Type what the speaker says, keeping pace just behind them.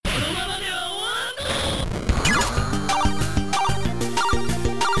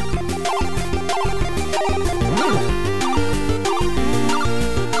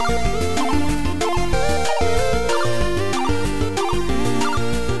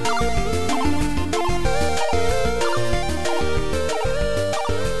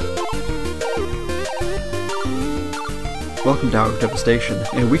welcome to Hour of Devastation,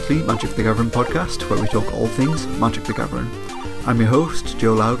 a weekly Magic the Gathering podcast where we talk all things Magic the Gathering. I'm your host,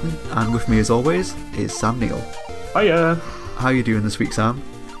 Joe Loudon, and with me as always is Sam Neal. Hiya! How are you doing this week, Sam?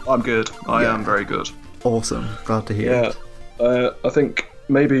 I'm good. I am very good. Awesome. Glad to hear it. I think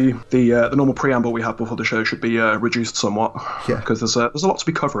maybe the normal preamble we had before the show should be reduced somewhat. Yeah. Because there's a lot to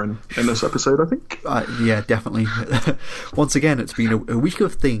be covering in this episode, I think. Yeah, definitely. Once again, it's been a week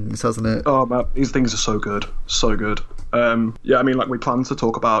of things, hasn't it? Oh, man, these things are so good. So good. Yeah, I mean, like, we plan to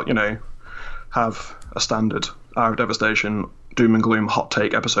talk about, have a standard Hour of Devastation doom and gloom hot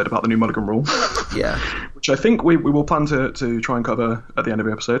take episode about the new Mulligan rule. Yeah. Which I think we will plan to try and cover at the end of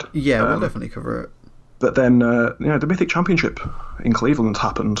the episode. Yeah, we'll definitely cover it. But then, the Mythic Championship in Cleveland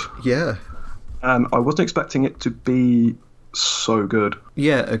happened. Yeah. And I wasn't expecting it to be so good.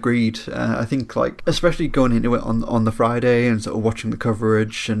 Yeah, agreed. I think, like, especially going into it on the Friday and sort of watching the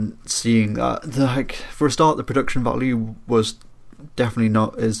coverage and seeing that, for a start, the production value was definitely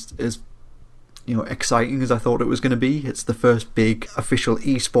not as exciting as I thought it was going to be. It's the first big official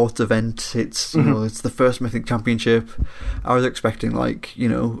esports event. It's it's the first Mythic Championship. I was expecting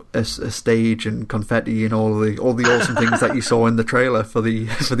a stage and confetti and all the awesome things that you saw in the trailer for the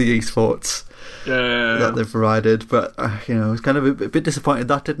esports that they've provided. But I was kind of a bit disappointed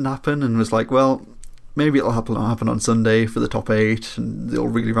that didn't happen, and was like, well, maybe it'll happen on Sunday for the top 8, and they'll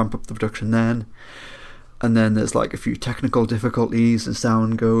really ramp up the production then. And then there's a few technical difficulties, and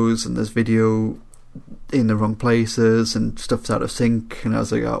sound goes, and there's video in the wrong places, and stuff's out of sync. And I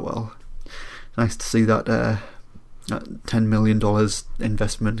was like, oh well, nice to see that $10 million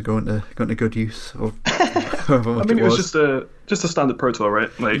investment going to good use. Or however much it was just a standard Pro Tour,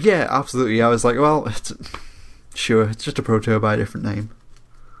 right? Yeah, absolutely. I was like, well, it's just a Pro Tour by a different name.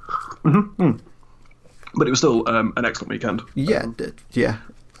 Mm-hmm. But it was still an excellent weekend. Yeah,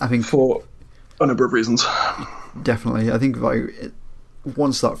 I think for a number of reasons. Definitely. I think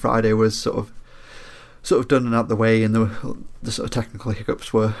once that Friday was sort of done and out the way, and the sort of technical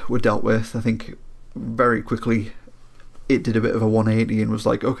hiccups were dealt with, I think very quickly it did a bit of a 180 and was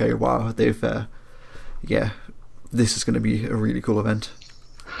like, okay, wow, they've this is going to be a really cool event.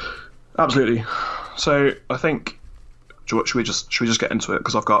 Absolutely. So I think, should we just get into it,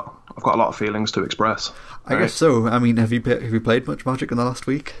 because I've got a lot of feelings to express. I guess so. I mean, have you played much Magic in the last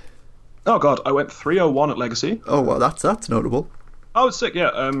week? Oh god, I went 3-0-1 at Legacy. Oh well, that's notable. Oh, it's sick, yeah.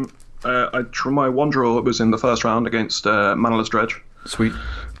 I drew my one draw. It was in the first round against Manaless Dredge. Sweet.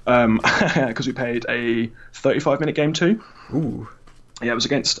 Because we played a 35-minute game 2. Ooh. Yeah, it was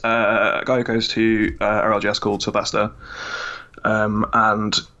against a guy who goes to RLGS called Sylvester.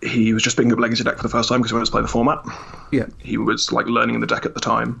 And he was just picking up Legacy deck for the first time because he wanted to play the format. Yeah. He was learning the deck at the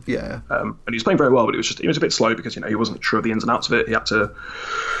time. Yeah. And he was playing very well, but he was a bit slow because he wasn't sure of the ins and outs of it. He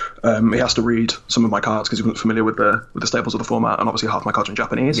has to read some of my cards because he wasn't familiar with the staples of the format, and obviously half my cards are in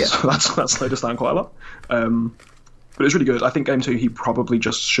Japanese, yeah. So that slowed us down quite a lot. But it was really good. I think game 2 he probably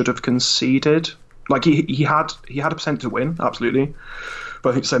just should have conceded. He had a percent to win, absolutely. But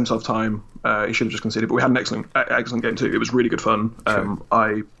I think to save himself time, he should have just conceded. But we had an excellent game 2. It was really good fun. Sure.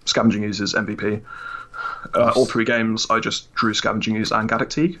 I Scavenging Ooze as MVP. All 3 games, I just drew Scavenging Ooze and Gaddock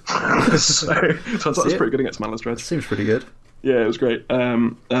Teague. So turns out it's pretty good against Manaless Dredge. Seems pretty good. Yeah, it was great.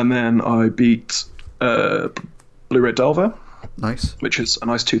 And then I beat Blue-Red Delver. Nice. Which is a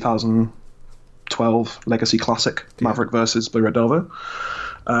nice 2012 Legacy Classic, yeah. Maverick versus Blue-Red Delver.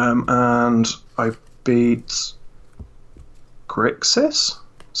 And I beat Grixis?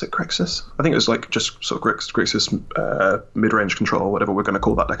 Is it Grixis? I think it was just sort of Grixis mid-range control, whatever we're going to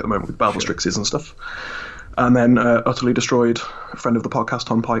call that deck at the moment, with Balble Strixes and stuff. And then utterly destroyed a friend of the podcast,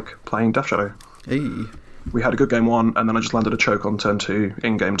 Tom Pike, playing Death Shadow. Hey. We had a good game 1, and then I just landed a choke on turn 2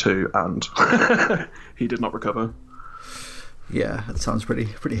 in game 2, and he did not recover. Yeah, that sounds pretty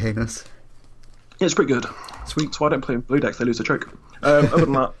heinous. Yeah, it's pretty good. Sweet. That's why I don't play blue decks, they lose a choke. Other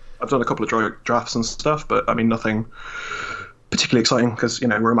than that, I've done a couple of drafts and stuff, but I mean, nothing particularly exciting, because,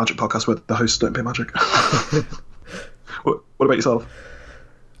 we're a Magic podcast where the hosts don't play Magic. What about yourself?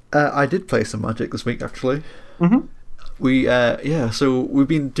 I did play some Magic this week, actually. Mm-hmm. So we've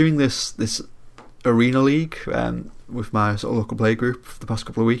been doing this Arena League with my sort of local play group for the past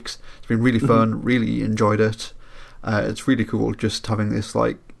couple of weeks. It's been really fun, really enjoyed it. It's really cool just having this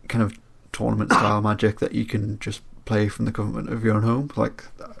kind of tournament style Magic that you can just play from the comfort of your own home.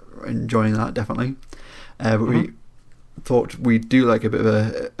 Enjoying that, definitely. But we thought we'd do a bit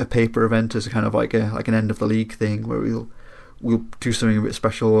of a paper event as kind of an end of the league thing, where we'll do something a bit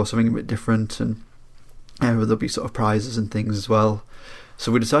special or something a bit different, and there'll be sort of prizes and things as well.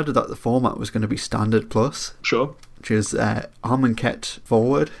 So we decided that the format was going to be Standard Plus. Sure. which is Amonkhet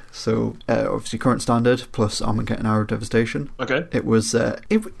Forward. So obviously current standard plus Amonkhet and Hour of Devastation. Okay. It was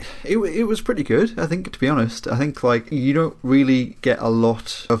it was pretty good, I think, to be honest. I think like you don't really get a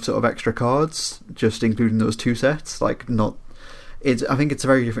lot of sort of extra cards, just including those 2 sets. Like not. I think it's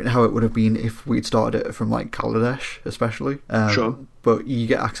very different how it would have been if we'd started it from like Kaladesh, especially. Sure. But you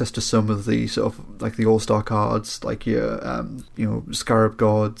get access to some of the sort of like the all-star cards, like your Scarab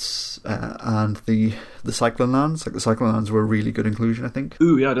Gods and the Cyclone Lands. Like the Cyclone Lands were a really good inclusion, I think.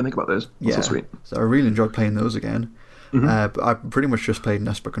 Ooh, yeah, I didn't think about those. That's so sweet. So I really enjoyed playing those again. But I pretty much just played an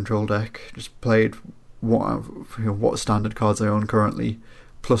Esper control deck. Just played what standard cards I own currently,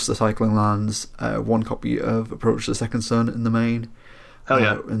 plus the Cycling Lands, 1 copy of Approach the Second Sun in the main. Hell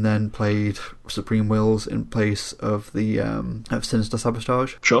yeah. And then played Supreme Wills in place of the of Sinister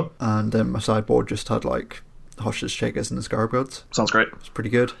Sabotage. Sure. And then my sideboard just had like Hostage Shakers and the Scarab Gods. Sounds great. It's pretty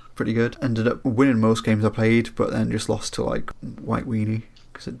good. Ended up winning most games I played, but then just lost to like White Weenie,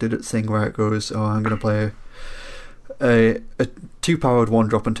 because it did its thing where it goes, oh, I'm going to play a 2-powered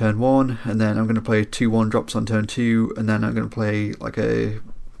 1-drop on turn 1, and then I'm going to play 2 1-drops on turn 2, and then I'm going to play like a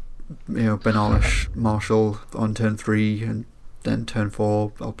Benalish Marshal on turn 3, and then turn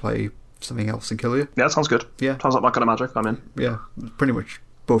 4 I'll play something else and kill you. Yeah, that sounds good. Yeah. Sounds like my kind of Magic. I'm in. Yeah, pretty much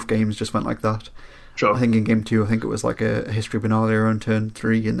both games just went like that. Sure. I think in game 2, I think it was like a History Benalia on turn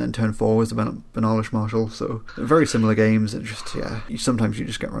 3, and then turn 4 was the Benalish Marshal. So very similar games, and just sometimes you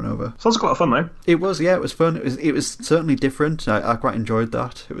just get run over. Sounds like a lot of fun though. It was fun. It was certainly different. I quite enjoyed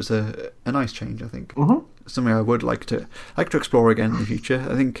that. It was a nice change, I think. Mm-hmm. Something I would like to explore again in the future.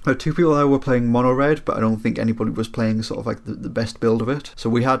 I think there were 2 people that were playing mono red, but I don't think anybody was playing sort of like the best build of it. So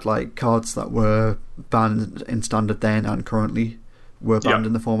we had like cards that were banned in standard then and currently were banned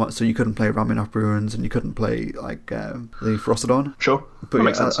in the format, so you couldn't play Raminap Ruins and you couldn't play like the Ferocidon. Sure, but that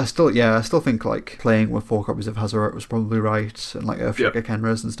makes sense. I still think like playing with 4 copies of Hazoret was probably right, and like Earthshaker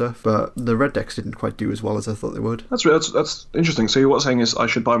Kenras and stuff. But the red decks didn't quite do as well as I thought they would. That's interesting. So what you're saying is I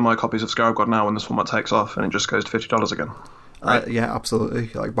should buy my copies of Scarab God now when this format takes off, and it just goes to $50 again. Right. Yeah, absolutely.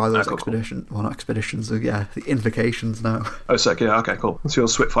 Like buy those expeditions. Well, not expeditions. The invocations now. Oh, sick. Yeah. Okay. Cool. That's your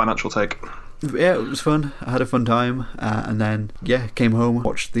swift financial take. Yeah, it was fun. I had a fun time, and then came home,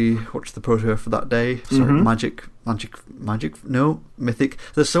 watched the Pro Tour for that day. Sorry, Magic. No, Mythic.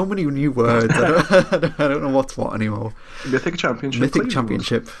 There's so many new words. I don't know what's what anymore. Mythic Championship. Mythic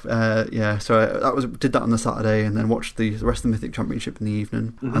Championship. So I did that on the Saturday, and then watched the rest of the Mythic Championship in the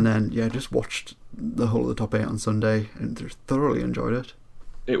evening, and then just watched the whole of the top 8 on Sunday, and just thoroughly enjoyed it.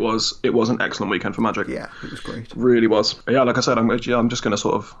 It was an excellent weekend for Magic. Yeah, it was great. It really was. Yeah, like I said, I'm just going to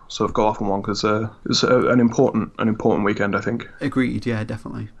sort of go off on one because it was an important weekend, I think. Agreed. Yeah,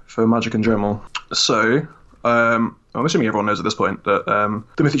 definitely. For Magic in general. So, I'm assuming everyone knows at this point that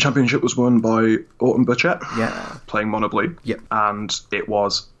the Mythic Championship was won by Autumn Burchett. Yeah. Playing Mono Blue. Yep. And it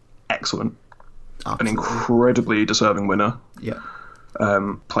was excellent. Absolutely. An incredibly deserving winner. Yeah.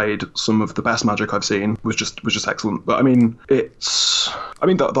 Played some of the best Magic I've seen. Was just excellent. But I mean,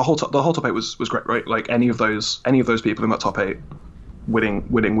 the whole top 8 was great, right? Like any of those people in that top 8 winning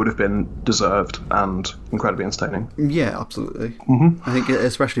would have been deserved and incredibly entertaining. Yeah, absolutely. Mm-hmm. I think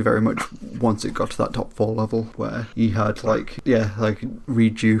especially very much once it got to that top 4 level where you had like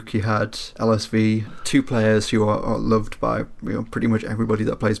Reed Duke, you had LSV, 2 players who are loved by pretty much everybody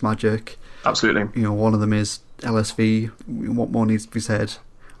that plays Magic. Absolutely. One of them is LSV. What more needs to be said?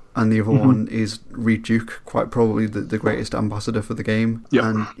 And the other one is Reed Duke, quite probably the greatest ambassador for the game. Yep.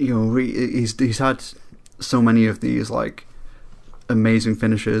 And he's had so many of these like amazing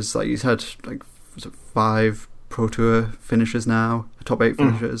finishes. Like he's had like 5 Pro Tour finishes now, top 8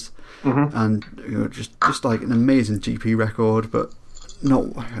 finishes, and just like an amazing GP record. But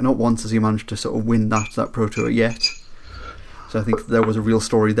not once has he managed to sort of win that Pro Tour yet. So I think there was a real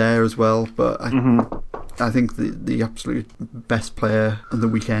story there as well. But I think the absolute best player of the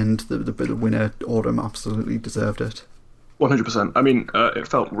weekend, the winner, Autumn, absolutely deserved it. 100%. I mean, it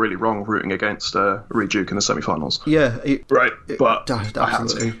felt really wrong rooting against Reed Duke in the semi-finals. Yeah, but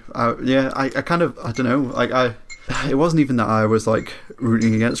absolutely. I kind of, I don't know, like it wasn't even that I was like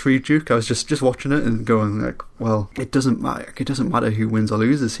rooting against Reed Duke. I was just watching it and going like, well, it doesn't matter who wins or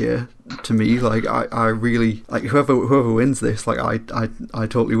loses here. To me, like I really like whoever wins this, like I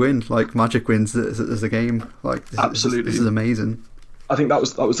totally win. Like Magic wins as a game. Like absolutely, this is amazing. I think that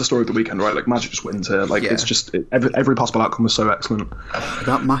was the story of the weekend, right? Like Magic just wins here. Like it's just every possible outcome was so excellent.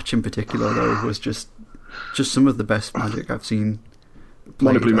 That match in particular, though, was just some of the best Magic I've seen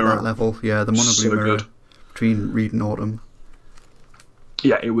played at that level. Yeah, the Mono Blue Mirror between Reed and Autumn.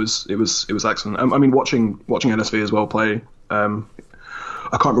 Yeah, it was excellent. I mean, watching NSV as well play.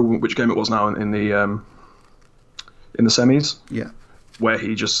 I can't remember which game it was now in the in the semis. Yeah. Where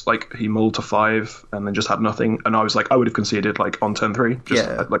he just he mulled to 5 and then just had nothing, and I was like, I would have conceded on turn 3, just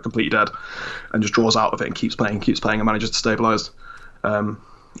completely dead, and just draws out of it and keeps playing and manages to stabilize.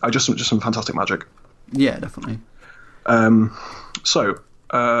 Just some fantastic Magic. Yeah, definitely. So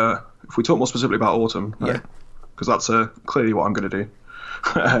if we talk more specifically about Autumn, right? Because that's clearly what I'm going to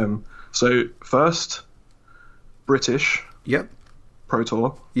do. So first, British. Yep. Pro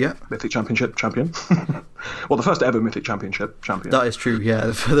Tour. Yeah. Mythic Championship champion. Well, the first ever Mythic Championship champion. That is true,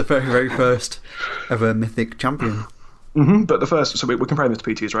 yeah. For the very, very first ever Mythic champion. Mm-hmm. But the first, so we're comparing this to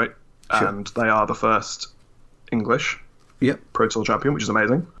PTs, right? Sure. And they are the first English Pro Tour champion, which is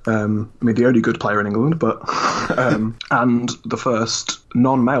amazing. The only good player in England, but and the first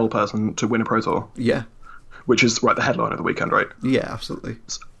non-male person to win a Pro Tour. Yeah. Which is the headline of the weekend, right? Yeah, absolutely.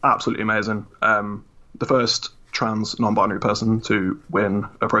 It's absolutely amazing. The first trans non-binary person to win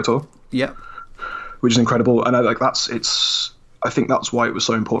a Pro Tour. Yeah. Which is incredible, and I think that's why it was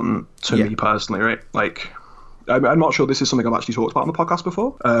so important to me personally, right? I'm not sure this is something I've actually talked about on the podcast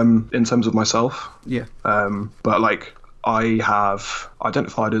before, in terms of myself. Yeah. But I have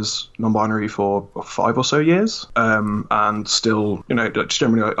identified as non-binary for 5 or so years, and still, just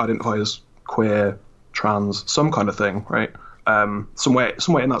generally identify as queer, trans, some kind of thing, right? Somewhere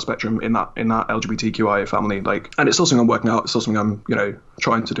in that spectrum, in that LGBTQIA family, and it's still something I'm working out. It's still something I'm,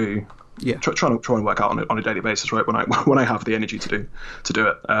 trying to do. Yeah. Trying to work out on a daily basis, right? When I have the energy to do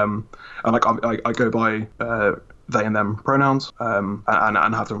it. And I go by they and them pronouns, and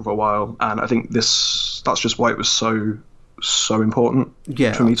have them for a while. And I think that's just why it was so important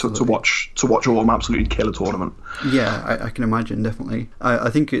for me to watch Autumn absolutely kill a tournament. Yeah, I can imagine, definitely. I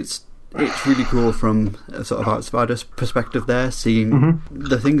think it's really cool from a sort of outsider's perspective there, seeing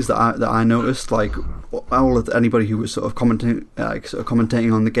the things that I noticed, all of anybody who was sort of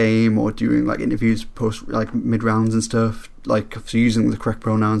commentating on the game or doing interviews post mid rounds and stuff, so using the correct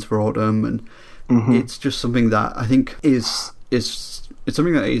pronouns for Autumn, and it's just something that I think is it's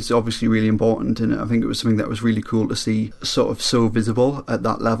something that is obviously really important, and I think it was something that was really cool to see sort of so visible at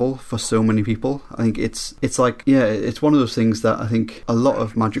that level for so many people. I think it's one of those things that I think a lot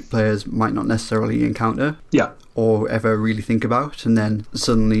of Magic players might not necessarily encounter. Yeah. Or ever really think about, and then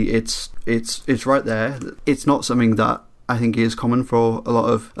suddenly it's right there. It's not something that I think is common for a lot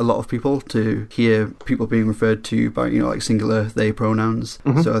of people to hear people being referred to by singular they pronouns.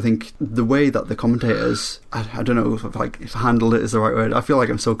 So I think the way that the commentators, I don't know if handled it is the right word. I feel like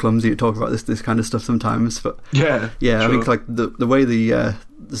I'm so clumsy to talk about this kind of stuff sometimes, but yeah, sure. I think the way the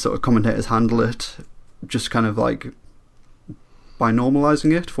sort of commentators handle it, just kind of by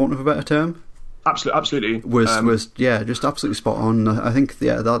normalising it, for want of a better term. Absolutely. Was just absolutely spot on. I think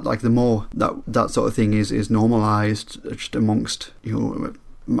that the more that sort of thing is normalised just amongst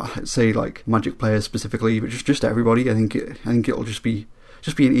say Magic players specifically, but just everybody. I think it'll just be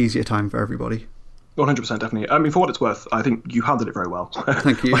an easier time for everybody. 100%, definitely. I mean, for what it's worth, I think you handled it very well.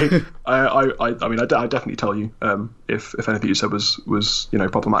 Thank you. I definitely tell you if anything you said was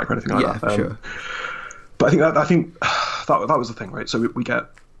problematic or anything like that. Yeah, sure. But I think that was the thing, right? So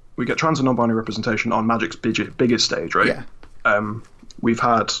we get trans and non-binary representation on Magic's biggest stage, right? Yeah. We've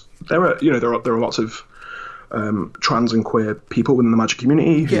had there are lots of trans and queer people within the Magic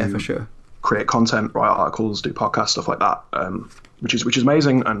community who for sure create content, write articles, do podcasts, stuff like that, which is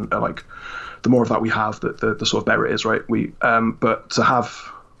amazing. And the more of that we have, the sort of better it is, right? But to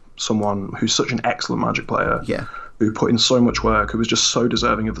have someone who's such an excellent Magic player, who put in so much work, who was just so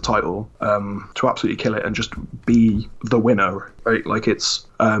deserving of the title, to absolutely kill it and just be the winner, right? It's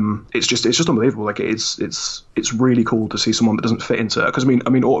just unbelievable. It's really cool to see someone that doesn't fit into, because I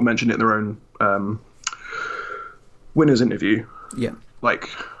mean Autumn mentioned it in their own winners interview,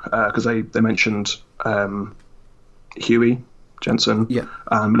 because they mentioned Huey Jensen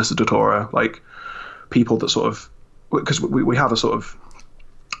and Melissa Dottore, people that sort of, because we have a sort of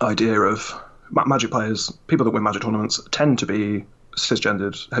idea of Magic players, people that win Magic tournaments tend to be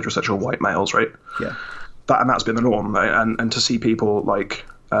cisgendered, heterosexual white males, right? Yeah. That's been the norm, right? And to see people like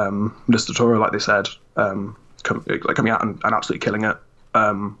Melissa Dottore, like they said, coming out and absolutely killing it,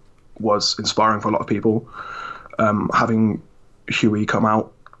 was inspiring for a lot of people. Having Huey come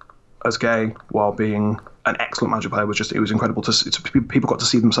out as gay while being an excellent Magic player it was incredible to see. People got to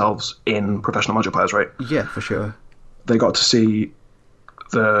see themselves in professional Magic players, right? Yeah, for sure. They got to see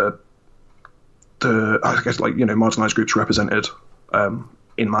the I guess marginalized groups represented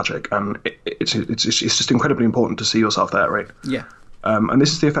in Magic, and it's just incredibly important to see yourself there, right? Yeah. And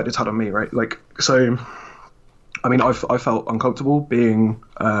this is the effect it's had on me, right? So, I mean, I've felt uncomfortable being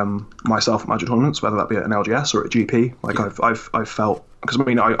myself at Magic tournaments, whether that be at an LGS or at GP. I've felt, because I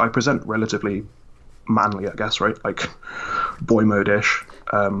mean I present relatively manly, I guess, right? Like boy mode-ish.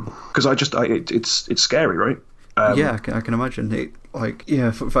 Because it's scary, right? Yeah, I can imagine it. Like, yeah,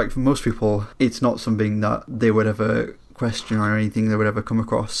 in fact, for most people, it's not something that they would ever question or anything they would ever come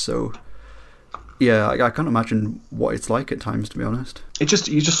across. So, yeah, I can't imagine what it's like at times, to be honest. You just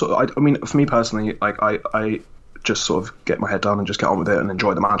sort of, I mean, for me personally, like I just sort of get my head down and just get on with it and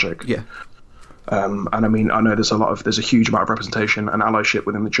enjoy the magic. Yeah. And I mean, I know there's a huge amount of representation and allyship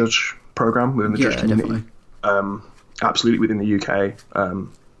within the judge program, within the judge community. Definitely. Absolutely within the UK,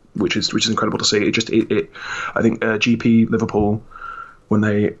 which is incredible to see. I think GP Liverpool, when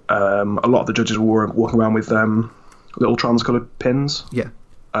they a lot of the judges were walking around with little trans-coloured pins. Yeah.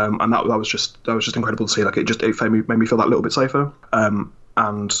 And that was just incredible to see. Like it made me feel that little bit safer.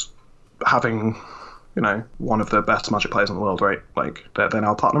 And having, you know, one of the best Magic players in the world, right? Like they're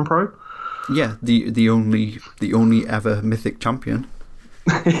now Platinum Pro. Yeah, the only ever Mythic champion.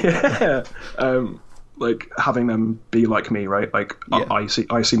 Yeah. Like having them be like me, right? Like yeah. I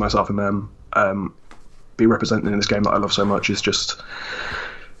see myself in them. Be represented in this game that I love so much it's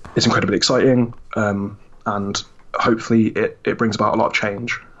incredibly exciting. And hopefully it brings about a lot of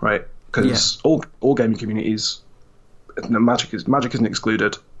change, right? Because all gaming communities, Magic isn't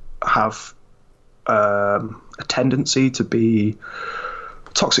excluded, have a tendency to be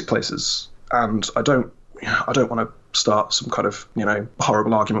toxic places, and I don't want to start some kind of, you know,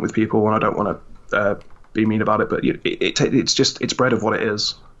 horrible argument with people, and I don't want to be mean about it, but it's bred of what it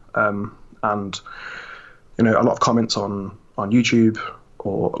is. And you know, a lot of comments on YouTube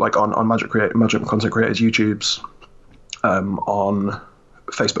or like on Magic content creators YouTubes, on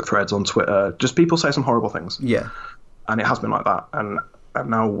Facebook threads, on Twitter, just people say some horrible things. Yeah, and it has been like that, and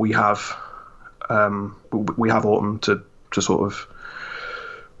now we have Autumn to sort of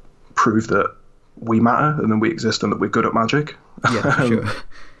prove that we matter and that we exist and that we're good at Magic. Yeah, for sure.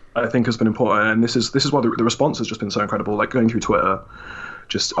 I think has been important, and this is why the response has just been so incredible. Like going through Twitter,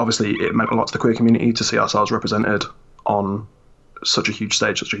 just obviously it meant a lot to the queer community to see ourselves represented on such a huge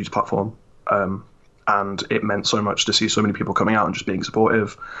stage, such a huge platform, and it meant so much to see so many people coming out and just being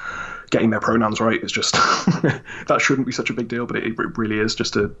supportive. Getting their pronouns right is just that shouldn't be such a big deal, but it really is,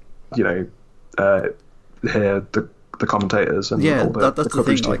 just to, you know, hear the commentators and all the, that's the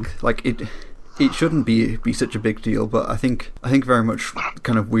thing. Like it shouldn't be such a big deal, but I think very much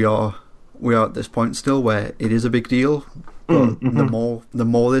kind of we are at this point still where it is a big deal. But the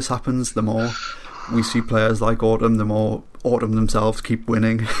more this happens, the more we see players like Autumn, the more Autumn themselves keep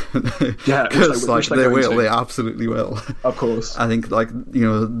winning. Yeah, because they absolutely will. Of course. I think, like, you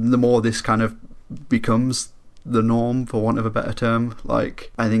know, the more this kind of becomes the norm, for want of a better term,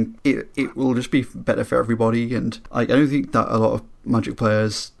 like, I think it will just be better for everybody. And I don't think that a lot of Magic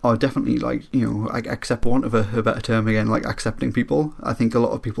players are definitely, like, you know, accept, for want of a better term again, like accepting people. I think a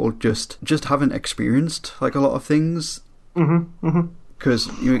lot of people just haven't experienced like a lot of things. Because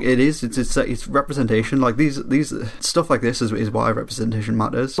you know, it's representation. Like these stuff like this is why representation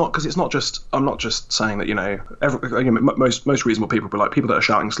matters. Because it's not just, I'm not just saying that, you know, most reasonable people, but like people that are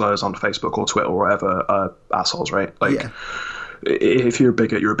shouting slurs on Facebook or Twitter or whatever, are assholes, right? Like, if you're a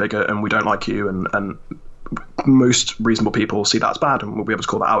bigot, you're a bigot, and we don't like you, and most reasonable people see that as bad, and we'll be able to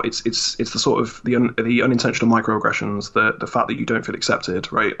call that out. It's the sort of the unintentional microaggressions, the fact that you don't feel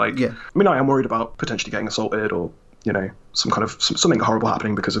accepted, right? Like, I mean, I am worried about potentially getting assaulted, or, you know, something horrible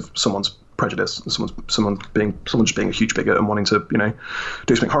happening because of someone's prejudice, someone just being a huge bigot and wanting to, you know,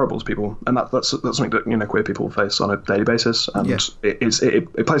 do something horrible to people, and that's something that, you know, queer people face on a daily basis, and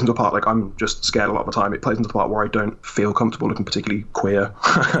it plays into a part. Like, I'm just scared a lot of the time. It plays into the part where I don't feel comfortable looking particularly queer,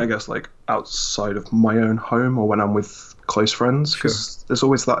 I guess, like outside of my own home or when I'm with close friends, because there's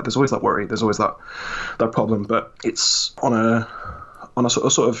always that worry, there's always that problem, but it's on a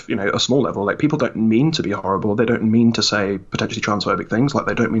sort of, you know, a small level. Like, people don't mean to be horrible. They don't mean to say potentially transphobic things. Like,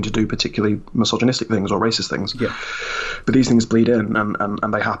 they don't mean to do particularly misogynistic things or racist things. Yeah. But these things bleed in,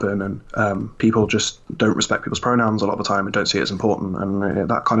 and they happen, and people just don't respect people's pronouns a lot of the time and don't see it as important. And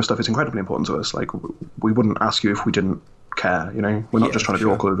that kind of stuff is incredibly important to us. Like, we wouldn't ask you if we didn't care, you know. We're not just trying to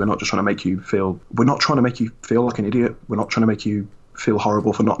be awkward. We're not just trying to make you feel. We're not trying to make you feel like an idiot. We're not trying to make you feel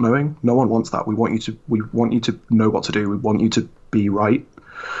horrible for not knowing. No one wants that. We want you to know what to do. We want you to be right.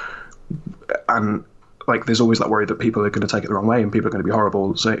 And like, there's always that worry that people are going to take it the wrong way and people are going to be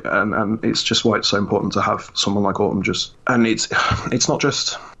horrible. So, and it's just why it's so important to have someone like Autumn. And it's not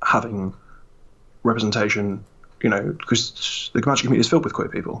just having representation, you know, because the Magic community is filled with queer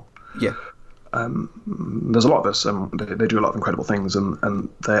people. Yeah. There's a lot of us, and they do a lot of incredible things, and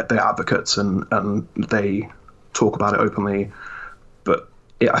they're advocates, and they talk about it openly. But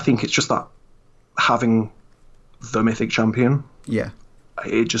I think it's just that having the Mythic champion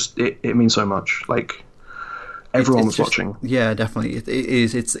it means so much. Like, everyone was watching. Yeah, definitely. It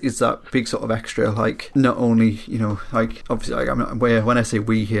is. It's that big sort of extra. Like, not only, you know, like, obviously, like, I'm not, when I say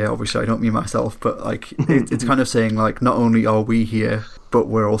we here, obviously I don't mean myself, but like it's kind of saying, like, not only are we here, but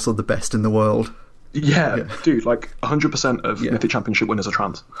we're also the best in the world. Yeah. Dude, like 100% of Mythic Championship winners are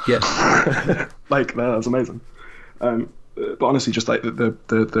trans. Yeah. Like, that's amazing. But honestly, just like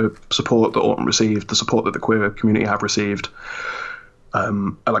the support that Autumn received, the support that the queer community have received,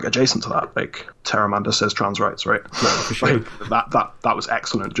 like adjacent to that, like Terramanda says trans rights, right? Yeah, for sure. Like, that was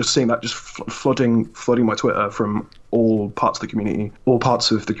excellent. Just seeing that, just flooding my Twitter from all parts of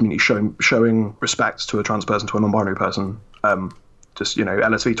the community, showing respect to a trans person, to a non-binary person. Just, you know,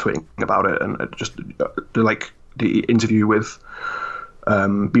 LSV tweeting about it, and just the interview with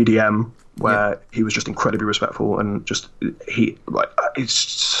BDM, where he was just incredibly respectful, and just it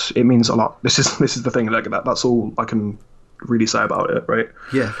means a lot. This is the thing, like, that's all I can really say about it, right?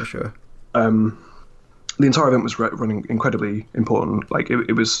 Yeah, for sure. The entire event was running incredibly important. Like,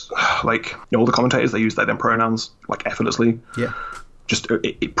 it was like, you know, all the commentators, they used their pronouns like effortlessly. Yeah. Just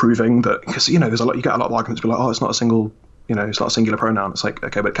it proving that, because, you know, you get a lot of arguments be like, oh, it's not a single, you know, it's not a singular pronoun. It's like,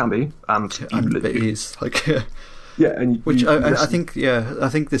 okay, but it can be, and it is, like. Yeah, and which I think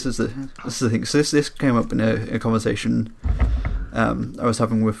this is the thing. So this came up in a conversation I was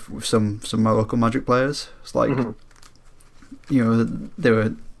having with some of my local Magic players. It's like, you know, they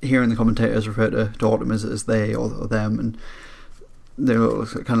were hearing the commentators refer to Autumn as they or them, and they were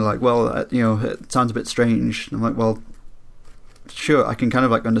kind of like, well, you know, it sounds a bit strange. And I'm like, well, sure, I can kind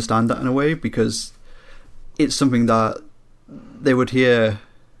of like understand that in a way, because it's something that they would hear.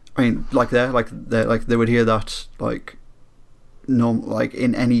 I mean, they would hear that, like, like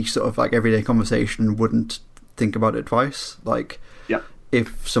in any sort of like everyday conversation, wouldn't think about it twice. Like, yeah,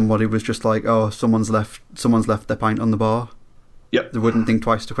 if somebody was just like, oh, someone's left their pint on the bar, yeah, they wouldn't think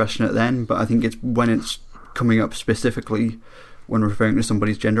twice to question it then. But I think it's when it's coming up specifically when referring to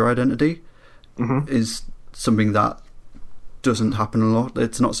somebody's gender identity is something that doesn't happen a lot.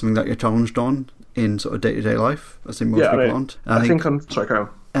 It's not something that you're challenged on in sort of day-to-day life. I think most people aren't. I think I'm sorry, Carol.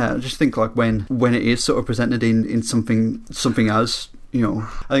 I just think, like, when it is sort of presented in something as, you know,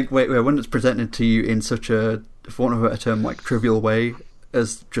 I think when it's presented to you in such a, for want of a better term, like, trivial way,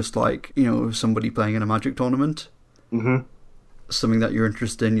 as just like, you know, somebody playing in a Magic tournament, something that you're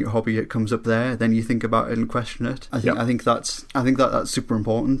interested in, your hobby, it comes up there, then you think about it and question it. I think that's super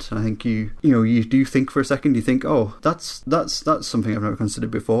important. And I think you do think for a second. You think, oh, that's something I've never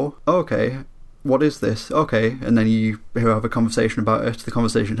considered before. Oh, okay. What is this? Okay, and then you have a conversation about it. The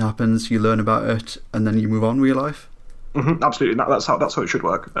conversation happens, you learn about it, and then you move on with your life. Absolutely, that's how it should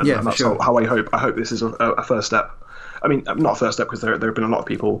work. And that's sure. how I hope this is a first step. I mean, not a first step, because there have been a lot of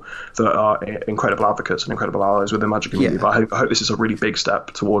people that are incredible advocates and incredible allies within the Magic community. But I hope this is a really big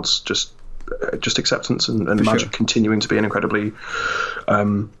step towards just acceptance and Magic continuing to be an incredibly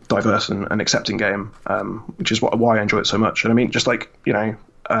diverse and accepting game, which is why I enjoy it so much. And I mean, just like, you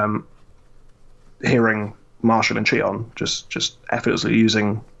know. Hearing Marshall and Cheon just effortlessly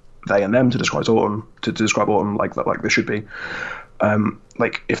using they and them to describe Autumn like they should be,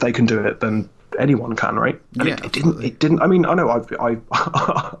 like, if they can do it, then anyone can, right? And it didn't. I mean, I know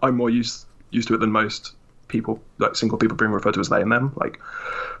I'm more used to it than most people, like single people being referred to as they and them, like,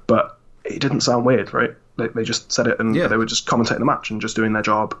 but it didn't sound weird, right? They just said it, and they were just commentating the match and just doing their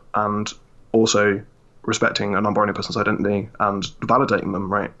job, and also respecting a non-binary person's identity and validating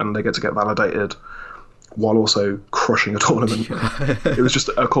them, right? And they get to get validated while also crushing a tournament. It was just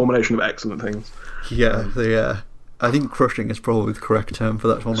a culmination of excellent things. I think crushing is probably the correct term for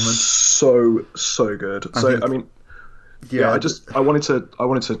that tournament. So good. I mean, I wanted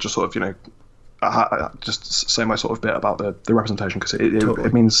to just sort of, you know, just say my sort of bit about the representation, because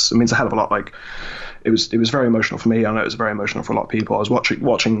it means a hell of a lot. Like, it was very emotional for me. I know it was very emotional for a lot of people. I was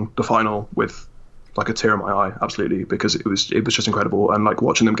watching the final with like a tear in my eye, absolutely, because it was just incredible. And like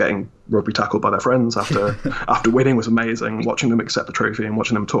watching them getting rugby tackled by their friends after winning was amazing. Watching them accept the trophy and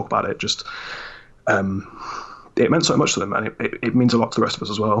watching them talk about it, just it meant so much to them, and it means a lot to the rest of us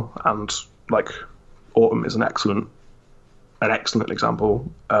as well. And like, Autumn is an excellent example,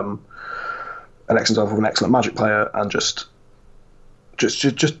 of an excellent Magic player, and just they're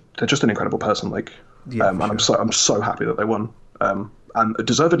just an incredible person. Like, and I'm so happy that they won. And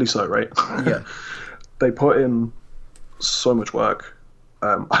deservedly so, right? Yeah. They put in so much work.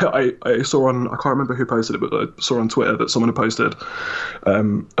 I saw I can't remember who posted it, but I saw on Twitter that someone had posted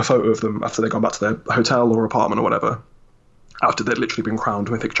a photo of them after they'd gone back to their hotel or apartment or whatever, after they'd literally been crowned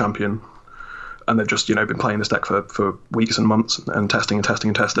Mythic champion. And they've just, you know, been playing this deck for weeks and months and testing.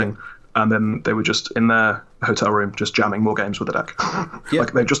 and then they were just in their hotel room just jamming more games with the deck. Yeah.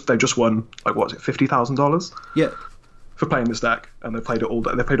 Like they just won, like, what was it, $50,000 Yeah. for playing this deck, and they played it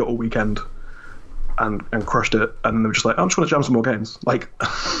all weekend and crushed it, and then they were just like, I just want to jam some more games, like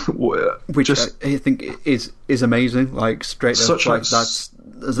Which I think is amazing. Like straight up, Such like a-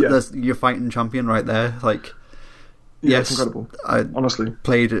 that's your fighting champion right there. Like, yeah, yes, it's incredible. I Honestly,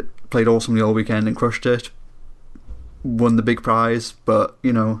 played awesomely all weekend and crushed it. Won the big prize, but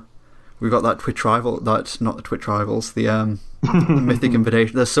you know, we got that Twitch rival. That's not the Twitch rivals. The Mythic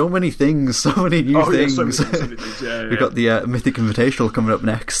Invitational. There's so many things, so many new things. so many things. Yeah, We got the Mythic Invitational coming up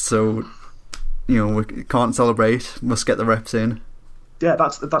next, so you know we can't celebrate. Must get the reps in. yeah,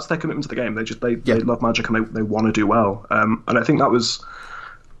 that's their commitment to the game. They love Magic, and they want to do well. And I think it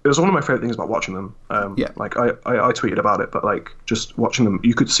was one of my favorite things about watching them. Like I tweeted about it, but like just watching them,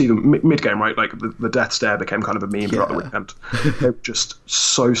 you could see them mid game, right? Like the death stare became kind of a meme throughout the weekend. They were just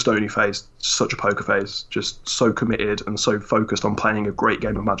so stony faced, such a poker face, just so committed and so focused on playing a great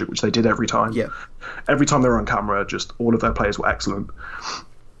game of Magic, which they did every time. Yeah. Every time they were on camera, just all of their players were excellent.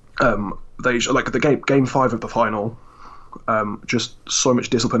 They like the game 5 of the final. Just so much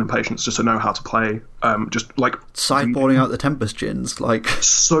discipline and patience just to know how to play. Just like Sideboarding out the Tempest Gins, like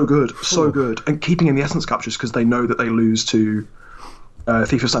so good, and keeping in the essence captures because they know that they lose to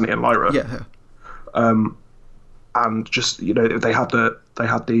Thief of Sanity and Lyra. yeah, And just they had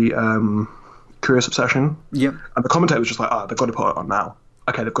the Curious Obsession. yeah, And the commentator was just like, they've got to put it on now.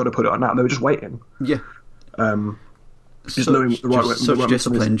 Okay, they've got to put it on now. And they were just waiting. yeah. Just knowing the right way. Such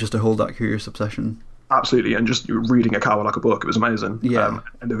discipline just to hold that Curious Obsession. Absolutely, and just reading a cow like a book, it was amazing. Yeah.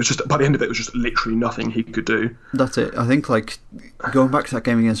 And there was just by the end of it was just literally nothing he could do. That's it. I think like going back to that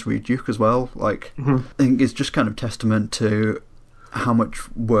game against Reed Duke as well. Like I think it's just kind of testament to how much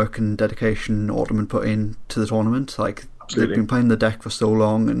work and dedication Ornament put in to the tournament. Like Absolutely. they've been playing the deck for so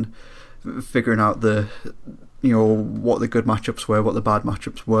long and figuring out what the good matchups were, what the bad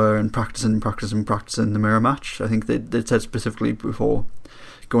matchups were, and practicing the mirror match. I think they said specifically before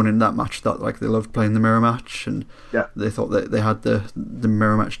going into that match that like they loved playing the mirror match, and they thought that they had the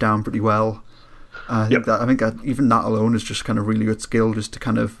mirror match down pretty well. I think that even that alone is just kind of really good skill, just to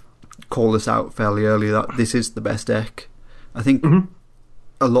kind of call this out fairly early that this is the best deck. I think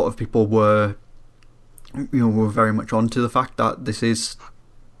a lot of people were very much onto the fact that this is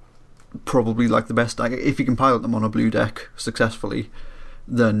probably like the best deck. If you can pilot them on a blue deck successfully,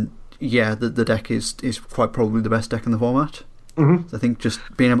 then the deck is quite probably the best deck in the format. So I think just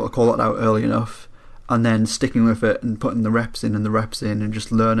being able to call it out early enough and then sticking with it and putting the reps in and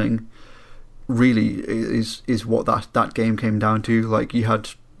just learning really is what that game came down to. Like you had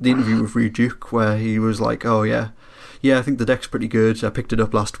the interview with Reed Duke where he was like, oh yeah, I think the deck's pretty good, I picked it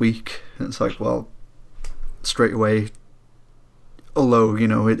up last week. And it's like, well, straight away, although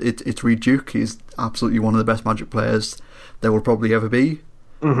it's Reed Duke, he's absolutely one of the best Magic players there will probably ever be.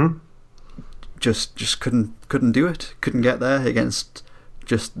 Just couldn't do it. Couldn't get there against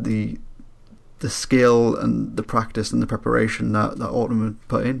just the skill and the practice and the preparation that Ornament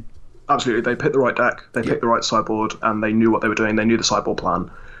put in. Absolutely, they picked the right deck. They picked the right sideboard, and they knew what they were doing. They knew the sideboard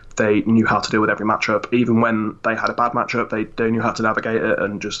plan. They knew how to deal with every matchup. Even when they had a bad matchup, they knew how to navigate it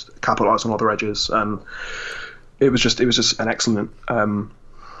and just capitalize on all their edges. And it was just an excellent,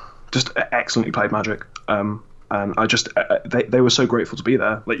 just excellently played Magic. And I just they were so grateful to be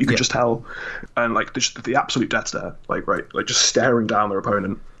there. Like you could just tell, and like just the absolute death stare, like just staring down their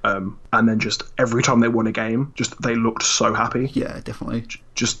opponent. And then just every time they won a game, just they looked so happy. Yeah, definitely.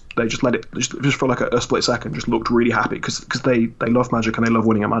 They just let it just for like a split second, just looked really happy because they love Magic and they love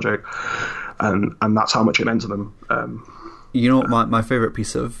winning at Magic, and that's how much it meant to them. What my favorite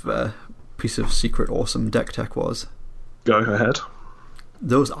piece of secret awesome deck tech was? Go ahead.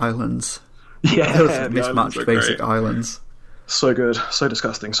 Those islands. Yeah, those mismatched basic islands. So good, so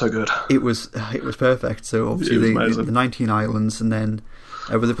disgusting, so good. It was perfect. So obviously the 19 islands, and then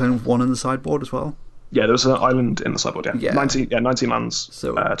were they playing with one in the sideboard as well? Yeah, there was an island in the sideboard. Yeah, 19 lands.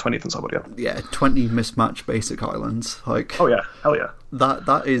 So 20th in sideboard. Yeah, 20 mismatched basic islands. Like, oh yeah, hell yeah.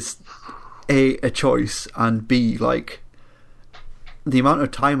 That is a choice, and B, like the amount of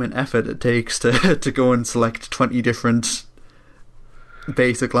time and effort it takes to go and select 20 different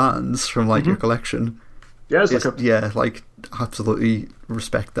basic lands from your collection. Yeah, like absolutely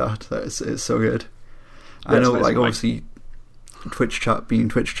respect that. It's so good. I know, like obviously Twitch chat being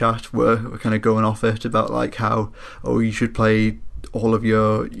Twitch chat, we're kind of going off it about like how you should play all of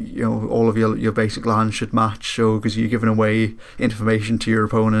your basic lands should match, because you're giving away information to your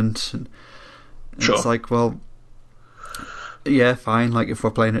opponent. And sure. It's like, well, yeah, fine. Like if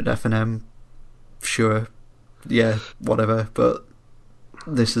we're playing at FNM, sure, yeah, whatever. But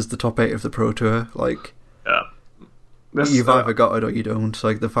this is the top 8 of the Pro Tour. Like, Yeah. you've either got it or you don't.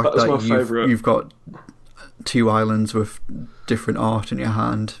 Like, the fact That's my that favourite. you've got 2 islands with different art in your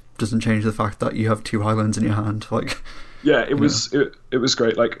hand doesn't change the fact that you have 2 islands in your hand. Like, Yeah, it was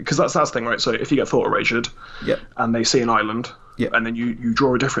great. Like, because that's the thing, right? So if you get Thought Erased, yeah, and they see an island, yeah, and then you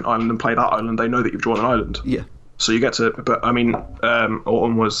draw a different island and play that island, they know that you've drawn an island. yeah, So you get to. But I mean,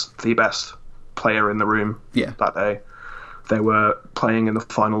 Autumn was the best player in the room. Yeah. That day, they were playing in the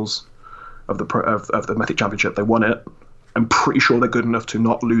finals of the Mythic Championship. They won it. I'm pretty sure they're good enough to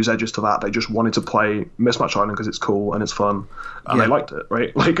not lose edges to that. They just wanted to play Mismatch Island because it's cool and it's fun, and Yeah. they liked it,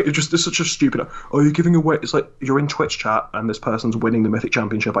 right? Like, it's such a stupid. Oh, you're giving away. It's like you're in Twitch chat and this person's winning the Mythic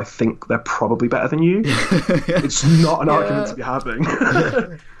Championship. I think they're probably better than you. It's not an argument to be having.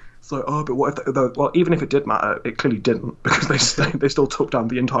 It's like, oh, but what if? Well, even if it did matter, it clearly didn't, because they still took down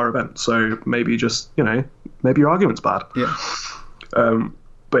the entire event. So maybe just maybe your argument's bad. yeah.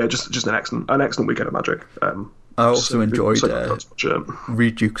 But yeah, just an excellent weekend of Magic. I also enjoyed watch it.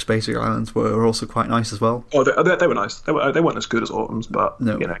 Reed Duke's Basic Islands were also quite nice as well. Oh, they were nice. They weren't as good as Autumn's, but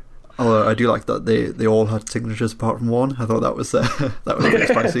No. Although I do like that they all had signatures apart from one. I thought that was a bit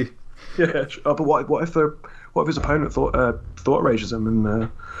spicy. Yeah. Oh, but what if his opponent thought rages him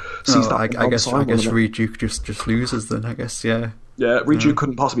and sees that? I guess Reed Duke just loses then. I guess yeah. Yeah, Reed Duke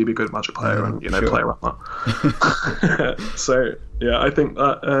couldn't possibly be a good Magic player and sure. play around that. So yeah, I think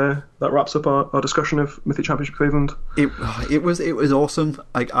that wraps up our discussion of Mythic Championship Cleveland. It was awesome.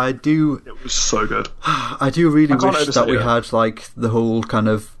 It was so good. I do really can't wish that we overstate it. had like the whole kind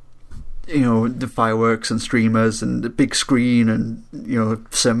of the fireworks and streamers and the big screen and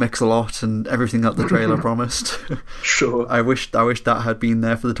Sir Mix-a-Lot and everything that the trailer promised. Sure. I wish that had been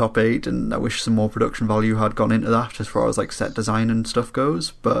there for the top 8, and I wish some more production value had gone into that as far as like set design and stuff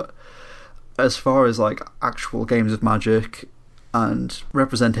goes. But as far as like actual games of Magic and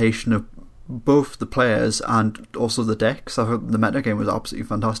representation of both the players and also the decks, I thought the meta game was absolutely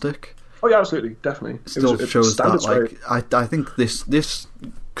fantastic. Oh yeah, absolutely, definitely. Still shows that straight. I think this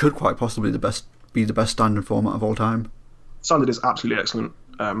could quite possibly be the best standard format of all time. Standard is absolutely excellent.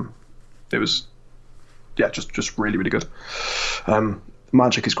 It was, just really, really good.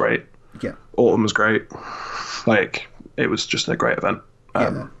 Magic is great. Yeah. Autumn was great. Like, it was just a great event.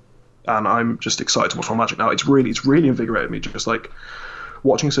 And I'm just excited to watch more Magic now. It's really invigorated me. Just like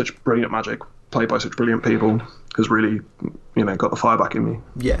watching such brilliant Magic played by such brilliant people has really, got the fire back in me.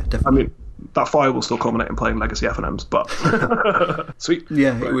 Yeah, definitely. I mean, that fire will still culminate in playing Legacy FNMs, but sweet.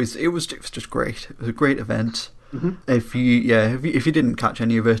 Yeah, right. it was just great. It was a great event. Mm-hmm. If you didn't catch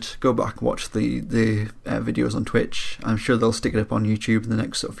any of it, go back and watch the videos on Twitch. I'm sure they'll stick it up on YouTube in the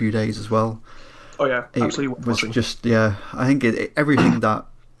next sort of few days as well. Oh yeah, absolutely. It was just I think everything that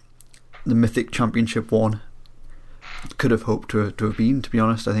the Mythic Championship won could have hoped to have been. To be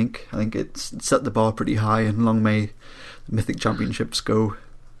honest, I think it's set the bar pretty high, and long may the Mythic Championships go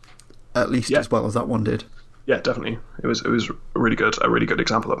at least as well as that one did. Yeah, definitely. It was a really good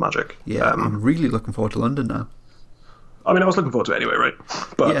example of Magic. Yeah, I'm really looking forward to London now. I mean, I was looking forward to it anyway, right?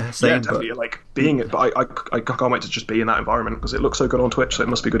 But yeah, same, definitely. Like being it, but I can't wait to just be in that environment because it looks so good on Twitch, so it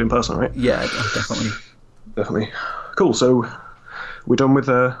must be good in person, right? Yeah, definitely. Cool. So we're done with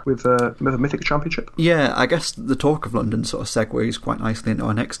the Mythic Championship. Yeah, I guess the talk of London sort of segues quite nicely into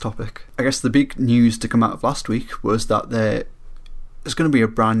our next topic. I guess the big news to come out of last week was that there's going to be a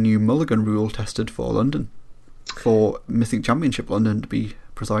brand new mulligan rule tested for London, for Mythic Championship London to be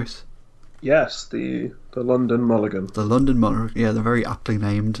precise. Yes, the London Mulligan. The London Mulligan, yeah, the very aptly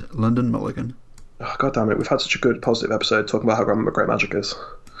named London Mulligan. Oh, God damn it, we've had such a good positive episode talking about how great Magic is.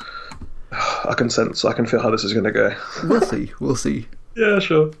 I can feel how this is going to go. We'll see. Yeah,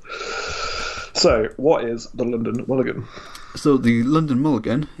 sure. So, what is the London Mulligan? So, the London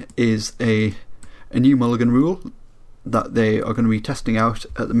Mulligan is a new mulligan rule that they are going to be testing out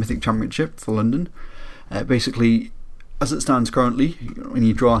at the Mythic Championship for London. Basically, as it stands currently, when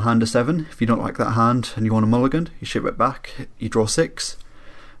you draw a hand of 7, if you don't like that hand and you want a mulligan, you ship it back, you draw 6.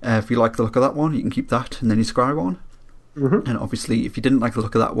 If you like the look of that one, you can keep that and then you scry one. Mm-hmm. And obviously, if you didn't like the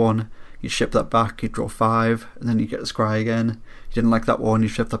look of that one, you ship that back, you draw 5, and then you get a scry again. You didn't like that one, you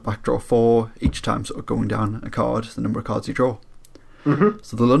ship that back, draw 4, each time sort of going down a card, the number of cards you draw. Mm-hmm.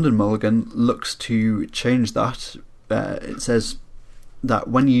 So the London Mulligan looks to change that. It says that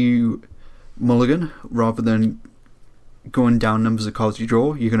when you mulligan, rather than going down numbers of cards you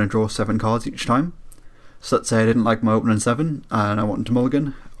draw, you're going to draw 7 cards each time. So let's say I didn't like my opening 7 and I wanted to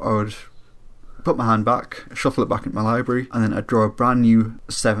mulligan, I would put my hand back, shuffle it back into my library, and then I'd draw a brand new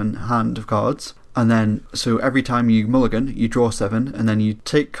 7 hand of cards, And then, so every time you mulligan, you draw 7, and then you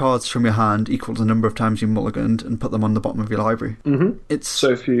take cards from your hand equal to the number of times you mulliganed and put them on the bottom of your library. Mm-hmm.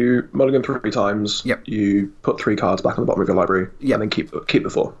 So if you mulligan 3 times, Yep. you put 3 cards back on the bottom of your library, Yep. and then keep the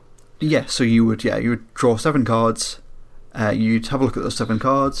 4. Yeah, so you would draw 7 cards, you'd have a look at those 7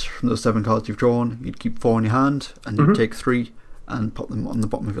 cards. From those 7 cards you've drawn, you'd keep 4 in your hand, and you'd take 3 and put them on the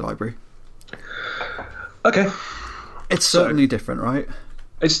bottom of your library. Okay. It's certainly different, right?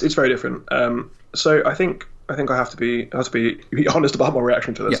 It's very different. So I think I have to be honest about my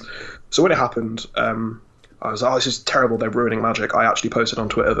reaction to this. Yeah. So when it happened, I was this is terrible. They're ruining Magic. I actually posted on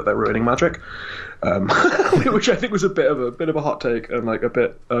Twitter that they're ruining Magic, which I think was a bit of a hot take and like a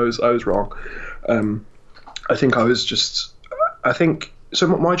bit. I was wrong. I think so.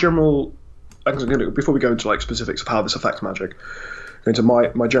 My general, before we go into like specifics of how this affects Magic, going to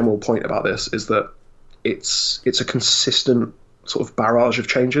my general point about this is that it's a consistent sort of barrage of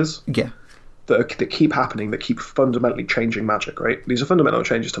changes. Yeah. That keep happening, that keep fundamentally changing Magic, right? These are fundamental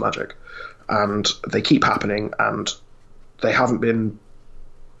changes to Magic, and they keep happening, and they haven't been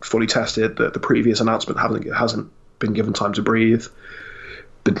fully tested. The previous announcement hasn't been given time to breathe,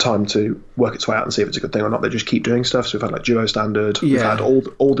 been time to work its way out and see if it's a good thing or not. They just keep doing stuff. So we've had like Duo Standard, we've had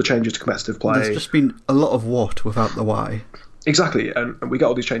all the changes to competitive play. There's just been a lot of what without the why. Exactly, and we get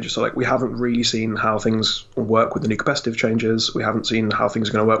all these changes. So like we haven't really seen how things work with the new competitive changes. We haven't seen how things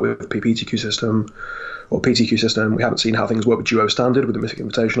are going to work with PPTQ system or PTQ system. We haven't seen how things work with Duo Standard with the Mythic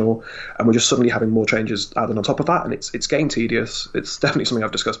Invitational, and we're just suddenly having more changes added on top of that, and it's getting tedious. It's definitely something I've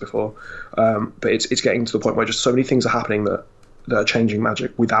discussed before, but it's getting to the point where just so many things are happening that are changing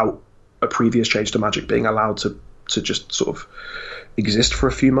Magic without a previous change to Magic being allowed to just sort of exist for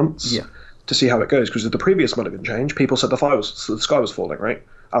a few months. Yeah. To see how it goes, because with the previous mulligan change, people said the sky was falling, right?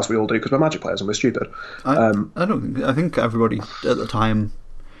 As we all do, because we're Magic players and we're stupid. I think everybody at the time,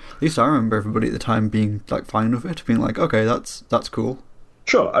 at least I remember everybody at the time being like fine with it, being like, okay, that's cool.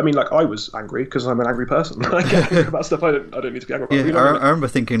 Sure, I mean, like I was angry because I'm an angry person. I get angry about stuff I don't need to be angry about. Yeah, I remember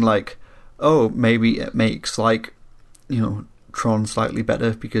thinking like, oh, maybe it makes like, Tron slightly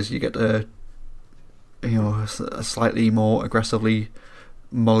better because you get a slightly more aggressively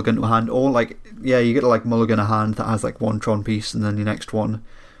mulligan to a hand, or like you get to like mulligan a hand that has like 1 Tron piece, and then your next one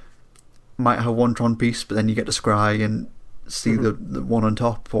might have 1 Tron piece, but then you get to scry and see the one on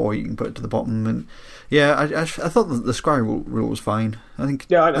top, or you can put it to the bottom. And I thought the scry rule was fine. I think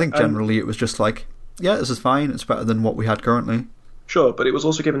generally it was just like, this is fine, it's better than what we had currently. Sure, but it was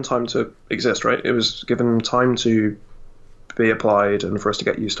also given time to exist, right? It was given time to be applied and for us to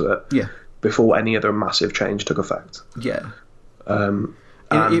get used to it before any other massive change took effect.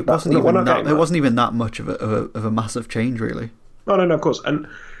 It wasn't even that much of a massive change, really. No, of course. And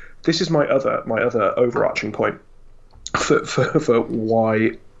this is my other overarching point for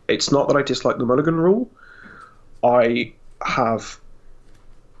why it's not that I dislike the mulligan rule. I have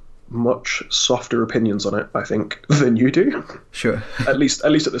much softer opinions on it, I think, than you do. Sure. at least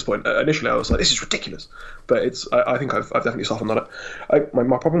at this point. Initially, I was like, this is ridiculous, but I think I've definitely softened on it.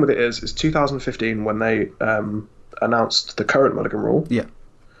 My problem with it is 2015 when they announced the current mulligan rule. Yeah.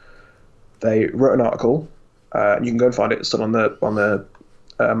 They wrote an article, and you can go and find it. It's still on the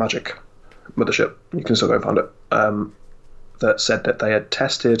Magic mothership. You can still go and find it. That said that they had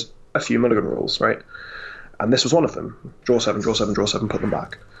tested a few mulligan rules, right? And this was one of them. Draw 7, draw 7, draw 7, put them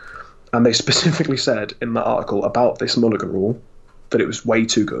back. And they specifically said in that article about this mulligan rule that it was way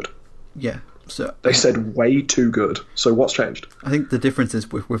too good. Yeah. So they said way too good. So what's changed? I think the difference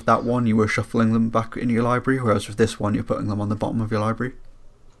is with that one, you were shuffling them back into your library, whereas with this one, you're putting them on the bottom of your library.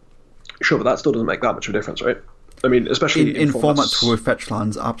 Sure, but that still doesn't make that much of a difference, right? I mean, especially in formats with fetch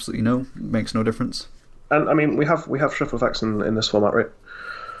lands, absolutely no, makes no difference. And I mean, we have shuffle effects in this format, right?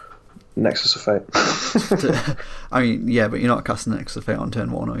 Nexus of Fate. I mean, yeah, but you're not casting Nexus of Fate on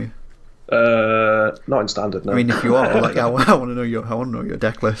turn 1, are you? Not in standard. No. I mean, if you are, like, I want to know your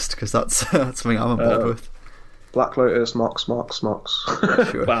deck list, because that's something I'm involved with. Black Lotus, Mox.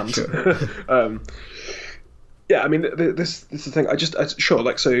 Sure, banned. Sure. Yeah, I mean, this is the thing. Sure,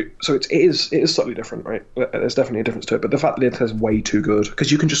 like, so it is slightly different, right? There's definitely a difference to it, but the fact that it says way too good,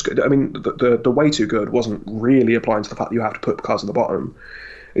 because you can just, I mean, the way too good wasn't really applying to the fact that you have to put cards at the bottom.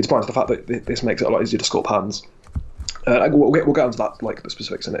 It's applying to the fact that this makes it a lot easier to sculpt hands. We'll get onto that, like the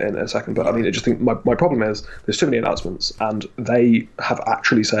specifics in a second, but I mean, I just think my problem is there's too many announcements, and they have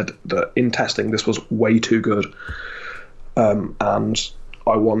actually said that in testing this was way too good, and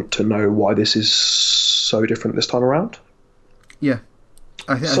I want to know why this is so different this time around. Yeah,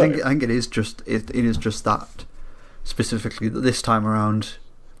 I think it is just that specifically that this time around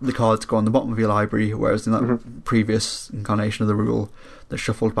the cards go on the bottom of your library, whereas in that previous incarnation of the rule they're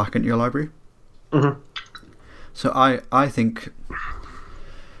shuffled back into your library. So I think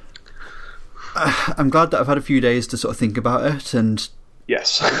I'm glad that I've had a few days to sort of think about it, and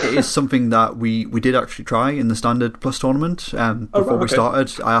yes, it is something that we did actually try in the Standard Plus tournament. Before we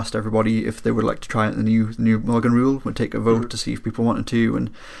started, I asked everybody if they would like to try it. The new Mulligan rule would take a vote to see if people wanted to,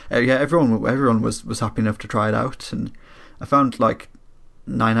 and everyone was happy enough to try it out. And I found like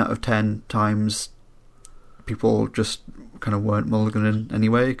 9 out of 10 times people just kind of weren't mulliganing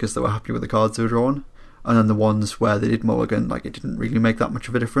anyway because they were happy with the cards they were drawn, and then the ones where they did mulligan, like it didn't really make that much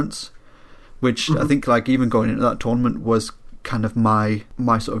of a difference. Which I think, like, even going into that tournament was kind of my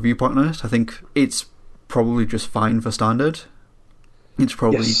sort of viewpoint on it. I think it's probably just fine for Standard. It's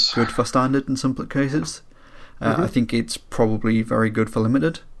probably good for Standard in some cases. I think it's probably very good for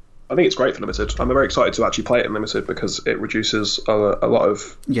Limited. I think it's great for Limited. I'm very excited to actually play it in Limited because it reduces a lot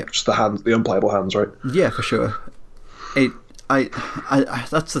of just the unplayable hands, right? Yeah, for sure. I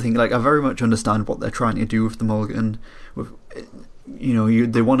that's the thing. Like, I very much understand what they're trying to do with the mulligan.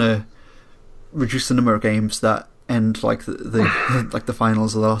 They want to reduce the number of games that end like the like the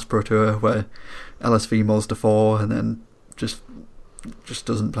finals of the last Pro Tour where LSV mulls to 4 and then just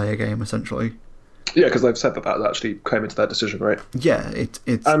doesn't play a game essentially. Yeah, because they've said that actually came into their decision, right? Yeah, it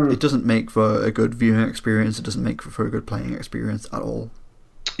doesn't make for a good viewing experience. It doesn't make for a good playing experience at all.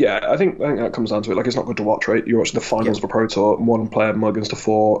 Yeah, I think that comes down to it. Like, it's not good to watch, right? You're watching the finals of a Pro Tour, one player mulligans to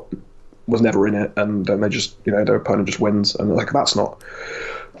 4, was never in it, and then they just, their opponent just wins, and like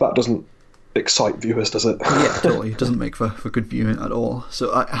that doesn't excite viewers, does it? Yeah, totally. It doesn't make for good viewing at all.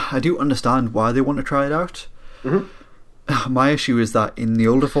 So I do understand why they want to try it out. My issue is that in the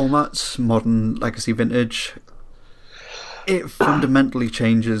older formats, Modern, Legacy, Vintage, it fundamentally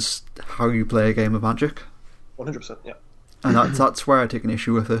changes how you play a game of Magic. 100%, yeah. And that's where I take an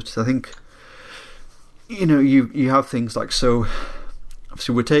issue with it. I think, you have things like, so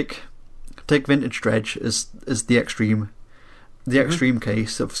we take Vintage Dredge as the extreme. The extreme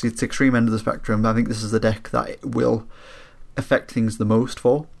case, obviously it's the extreme end of the spectrum, but I think this is the deck that it will affect things the most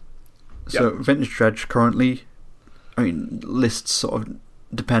for. So Vintage Dredge currently, lists sort of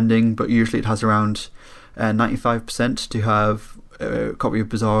depending, but usually it has around 95% to have a copy of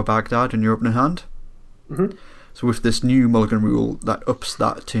Bazaar Baghdad in your opening hand. So with this new mulligan rule, that ups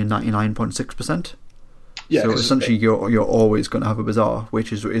that to 99.6%. Yeah, so essentially you're always going to have a Bazaar,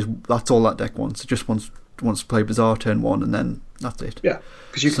 which is that's all that deck wants. It just wants to play Bazaar turn 1 and then that's it. Yeah,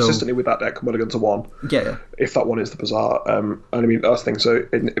 because you consistently with that deck mulligan to 1. Yeah. If that one is the Bazaar, and that's the thing. So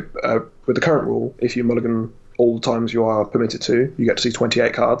with the current rule, if you mulligan all the times you are permitted to, you get to see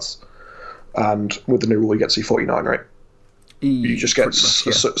 28 cards, and with the new rule, you get to see 49. Right? You just get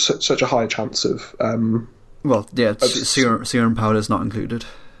such a high chance of. Serum Powder is not included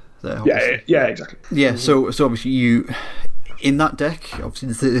there. Yeah, exactly. Yeah, so obviously you. In that deck, obviously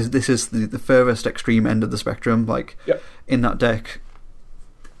this is the furthest extreme end of the spectrum. Like, in that deck,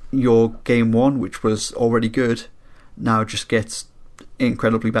 your game 1, which was already good, now just gets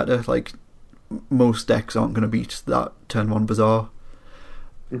incredibly better. Like, most decks aren't going to beat that turn 1 Bazaar.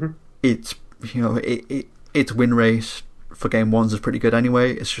 It's its win rate for game 1s is pretty good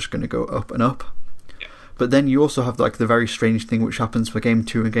anyway. It's just going to go up and up. But then you also have like the very strange thing which happens for game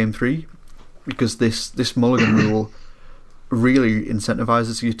 2 and game 3, because this mulligan rule really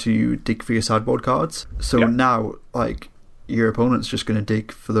incentivizes you to dig for your sideboard cards. So now, like, your opponent's just going to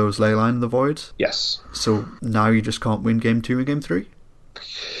dig for those Leyline of the Void. Yes. So now you just can't win game 2 and game 3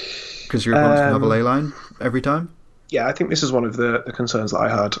 because your opponent's going to have a Leyline every time. Yeah, I think this is one of the concerns that I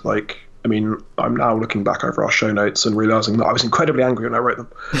had. Like, I'm now looking back over our show notes and realizing that I was incredibly angry when I wrote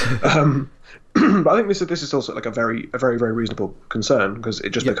them. But I think this is also like a very, very reasonable concern, because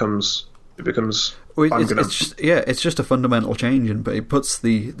it just becomes. It's just a fundamental change, but it puts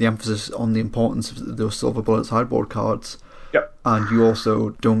the emphasis on the importance of those Silver Bullet sideboard cards. And you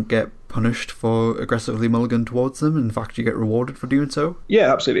also don't get punished for aggressively mulligan towards them. In fact, you get rewarded for doing so.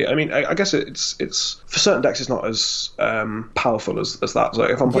 Yeah, absolutely. I guess it's for certain decks, it's not as powerful as that. So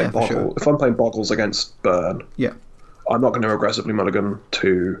if I'm playing if I'm playing Boggles against Burn, I'm not going to aggressively mulligan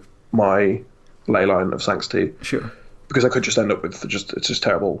to my Leyline of Sanctity. Sure. Because I could just end up with it's just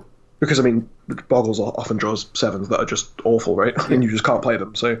terrible. Because, Boggles often draws 7s that are just awful, right? And you just can't play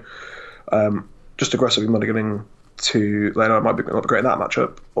them. So just aggressively mulliganing to Leyline might be not great in that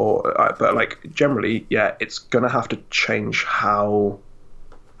matchup. But, like, generally, it's going to have to change how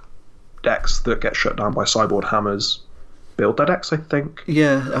decks that get shut down by sideboard hammers build their decks, I think.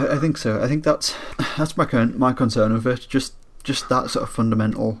 Yeah, I think so. I think that's my concern with it. Just that sort of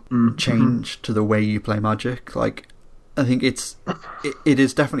fundamental change to the way you play Magic. Like, I think it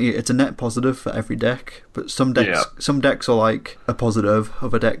is definitely, it's a net positive for every deck, but some decks are like a positive,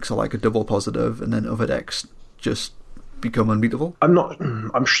 other decks are like a double positive, and then other decks just become unbeatable.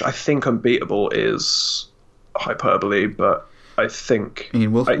 I think unbeatable is hyperbole, but I think. I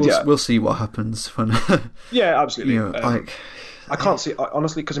mean, we'll see what happens when. Yeah, absolutely. I can't see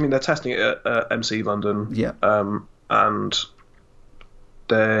honestly, because I mean they're testing it at MC London. Yeah. And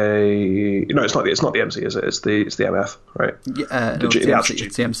they, it's not the MC, is it? It's the MF, right? Yeah.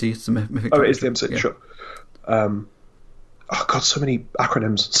 It's the MC. It's the Mythic. Oh, it is the MC. Yeah. Sure. Oh god, so many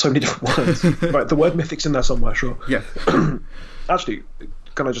acronyms, so many different words. Right, the word Mythic's in there somewhere, sure. Yeah. Actually,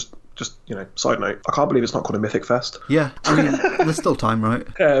 can I just side note? I can't believe it's not called a Mythic Fest. Yeah, I mean, there's still time, right?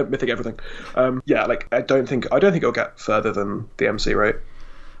 Mythic everything. I don't think it'll get further than the MC, right?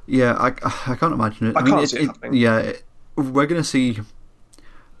 Yeah, I can't imagine it. I can't see it happening. Yeah, we're gonna see.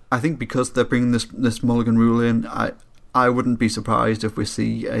 I think because they're bringing this Mulligan rule in, I wouldn't be surprised if we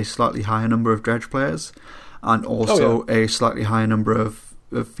see a slightly higher number of Dredge players, and also a slightly higher number of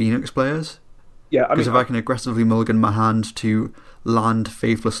Phoenix players. Yeah, because if I can aggressively mulligan my hand to land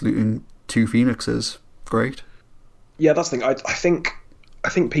Faithless looting 2 Phoenixes, great. Yeah, that's the thing. I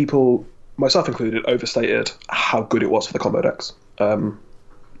think people, myself included, overstated how good it was for the combo decks.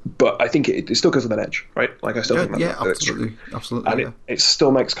 But I think it still gives them an edge, right? Like I still think absolutely, and it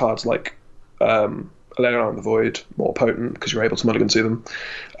still makes cards like Alena and the Void more potent because you're able to mulligan to them,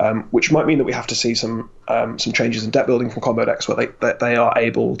 which might mean that we have to see some changes in deck building from combo decks where they are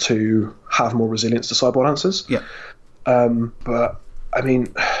able to have more resilience to sideboard answers. Yeah. But I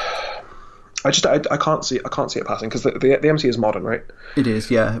mean, I can't see it passing because the MC is modern, right? It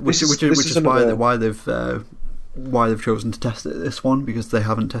is, yeah. Which is why they've chosen to test it this one, because they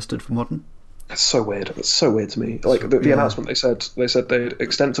haven't tested for modern. It's so weird. It's so weird to me. Like the announcement, they said they'd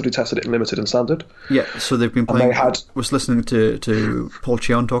extensively tested it in limited and standard. Yeah, so they've been playing. Was listening to Paul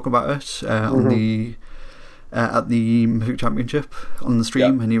Cheon talk about it on the at the Mythic Championship on the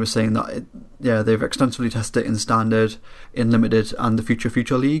stream, and he was saying that they've extensively tested it in standard, in limited, and the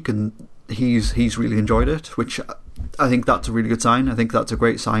Future League, and he's really enjoyed it, which I think that's a really good sign. I think that's a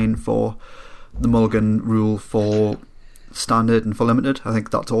great sign for the Mulligan rule for standard and for limited. I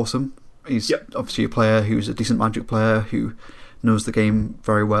think that's awesome. He's obviously a player who's a decent Magic player who knows the game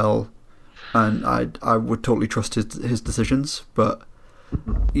very well, and I would totally trust his decisions. But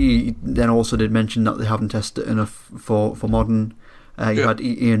he then also did mention that they haven't tested it enough for modern. You had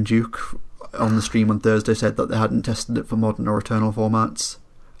Ian Duke on the stream on Thursday said that they hadn't tested it for modern or eternal formats,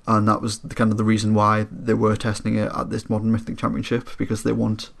 and that was the reason why they were testing it at this modern Mythic Championship, because they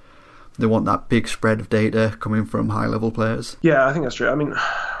want that big spread of data coming from high level players. Yeah, I think that's true. I mean,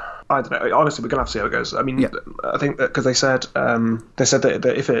 I don't know. Honestly, we're gonna have to see how it goes. I mean, I think that because they said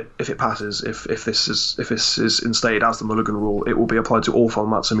that if it passes, if this is instated as the Mulligan rule, it will be applied to all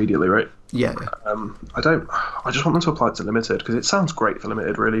formats immediately, right? Yeah. I just want them to apply it to limited because it sounds great for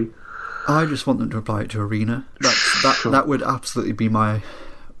limited, really. I just want them to apply it to arena. That would absolutely be my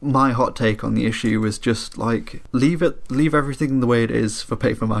hot take on the issue. Is just like leave everything the way it is for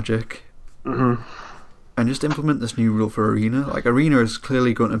Paper Magic. Mm-hmm. And just implement this new rule for Arena. Like, Arena is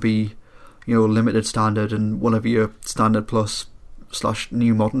clearly going to be, limited standard and whatever your standard plus /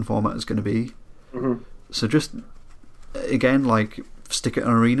 new modern format is going to be. Mm-hmm. So just, again, stick it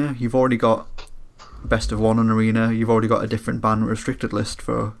on Arena. You've already got best of one on Arena. You've already got a different ban restricted list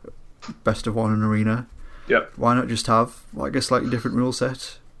for best of one on Arena. Yep. Why not just have, a slightly different rule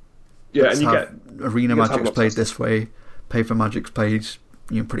set? Yeah, and you get Arena Magic's played this way, Paper Magic's played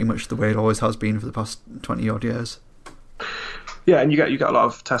pretty much the way it always has been for the past 20 odd years. Yeah, and you get a lot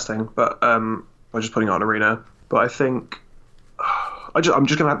of testing, but by just putting it on Arena. But I think we're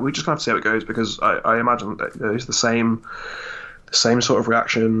just gonna have to see how it goes, because I imagine that there's the same sort of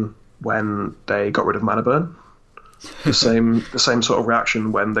reaction when they got rid of Mana Burn. The same sort of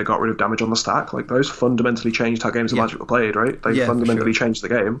reaction when they got rid of damage on the stack. Like, those fundamentally changed how games of Magic were played, right? They fundamentally changed the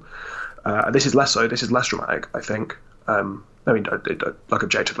game. This is less so. This is less dramatic, I think. I mean,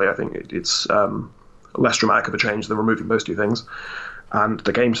 objectively, I think it's less dramatic of a change than removing those two things. And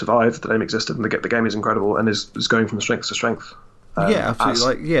the game survived, the name existed, and the game is incredible and is going from strength to strength. Yeah,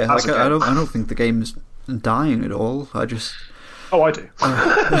 absolutely. I don't think the game is dying at all. I do.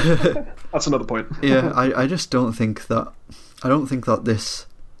 That's another point. Yeah, I just don't think that. I don't think that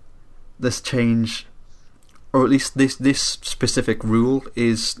this change or at least this specific rule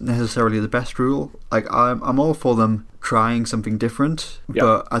is necessarily the best rule. Like I'm all for them trying something different,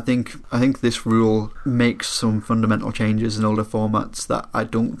 but I think this rule makes some fundamental changes in older formats that I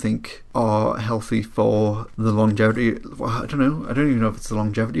don't think are healthy for the longevity. Well, I don't know. I don't even know if it's the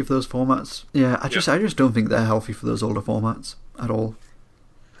longevity of those formats. Yeah, I just don't think they're healthy for those older formats at all.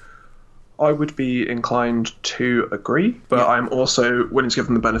 I would be inclined to agree, but I'm also willing to give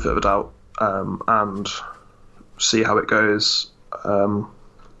them the benefit of the doubt and see how it goes.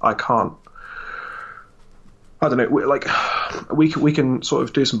 I can't. I don't know. Like we can sort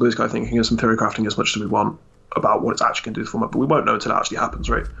of do some blue sky thinking and some theory crafting as much as we want about what it's actually going to do to the format, but we won't know until it actually happens,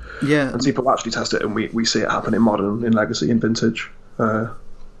 right? Yeah. And people actually test it, and we see it happen in Modern, in Legacy, in Vintage.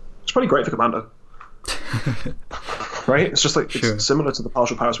 It's pretty great for Commander. Right? It's just like it's similar to the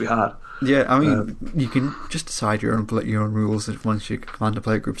partial powers we had. Yeah, I mean, you can just decide your own rules once you Commander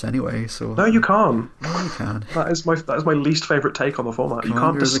player groups anyway. So no, you can't. No, you can. That is my least favourite take on the format. Commander you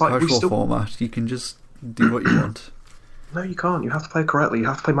can't decide. Is a casual format. You can just do what you want. No, you can't. You have to play correctly. You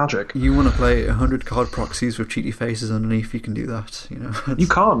have to play Magic. You want to play 100 card proxies with cheaty faces underneath? You can do that. You know. You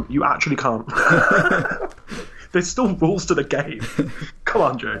can't. You actually can't. There's still rules to the game. Come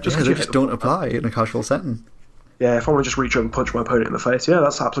on, Joe. They just don't apply in a casual setting. Yeah, if I want to just reach up and punch my opponent in the face, yeah,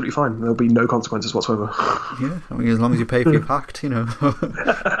 that's absolutely fine. There'll be no consequences whatsoever. Yeah, I mean, as long as you pay for your pact, you know.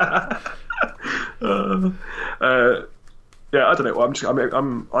 Yeah, I don't know.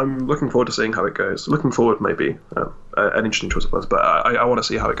 I'm looking forward to seeing how it goes. Looking forward, maybe an interesting choice of words, but I want to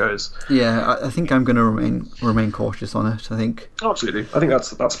see how it goes. Yeah, I think I'm going to remain cautious on it. I think absolutely. I think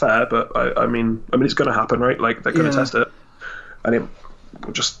that's fair, but I mean, it's going to happen, right? Like they're going to test it, and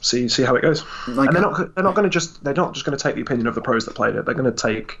we'll just see how it goes. Like, and they're not just going to take the opinion of the pros that played it. They're going to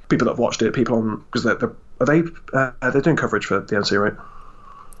take people that have watched it, people on because they're doing coverage for the NC, right?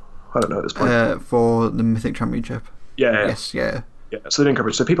 I don't know at this point. For the Mythic Championship. Yeah. Yes. Yeah. Yeah. So they're doing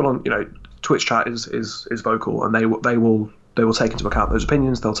coverage. So people on Twitch chat is vocal, and they will take into account those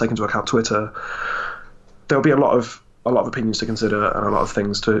opinions. They'll take into account Twitter. There'll be a lot of opinions to consider and a lot of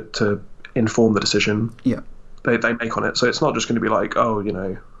things to inform the decision. Yeah. They make on it. So it's not just going to be like, oh,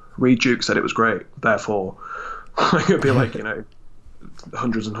 Reed Duke said it was great, therefore it'll be like,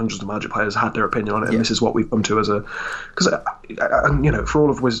 hundreds and hundreds of Magic players had their opinion on it, and this is what we've come to as a because for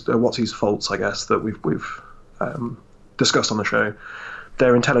all of Watsy's faults, I guess, that we've discussed on the show,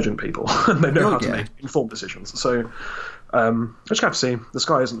 they're intelligent people and they know how to make informed decisions. So I just have to see. The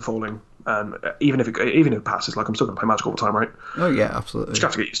sky isn't falling, and even if it passes, like I'm still going to play Magic all the time, right? Oh yeah, absolutely. Just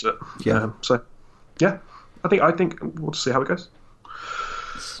have to get used to it. Yeah. So yeah. I think we'll just see how it goes.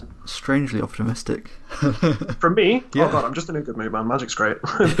 It's strangely optimistic. From me, oh god, I'm just in a good mood, man. Magic's great.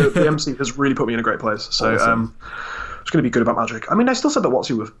 the MC has really put me in a great place. So awesome. It's going to be good about Magic. I mean, I still said that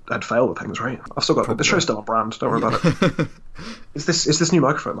Watsy had failed at things, right? I've still got the show's still on brand. Don't worry about it. It's this new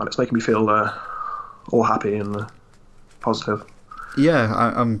microphone, man. It's making me feel all happy and positive.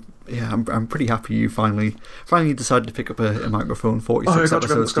 Yeah, I'm pretty happy you finally decided to pick up a microphone 46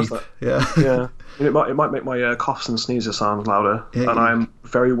 episodes deep. Yeah. Yeah. It might make my coughs and sneezes sound louder, and I'm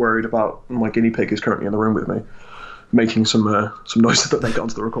very worried about my guinea pig who's currently in the room with me, making some noises that they got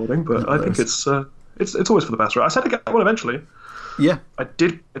onto the recording. But I think it's always for the best, right? I said I'd get one eventually. Yeah, I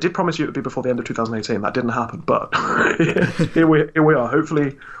did promise you it would be before the end of 2018. That didn't happen, but here we are.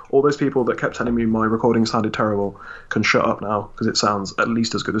 Hopefully, all those people that kept telling me my recording sounded terrible can shut up now, because it sounds at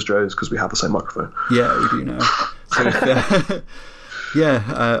least as good as Joe's, because we have the same microphone. Yeah, we do now. So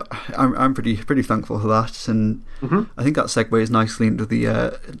I'm pretty thankful for that, and I think that segues nicely into the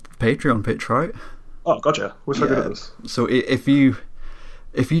Patreon pitch, right? Oh, gotcha. We're so good at this. So if you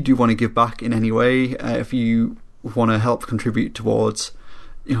do want to give back in any way, if you want to help contribute towards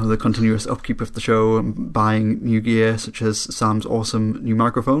the continuous upkeep of the show and buying new gear such as Sam's awesome new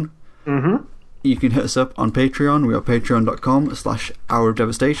microphone, you can hit us up on Patreon. We are patreon.com/Hour of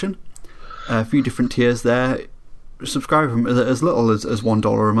Devastation. A few different tiers there. Subscribe from as little as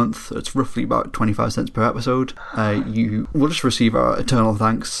 $1 a month. It's roughly about 25 cents per episode. You will just receive our eternal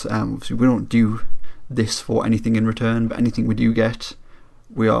thanks. Obviously we don't do this for anything in return, but anything we do get,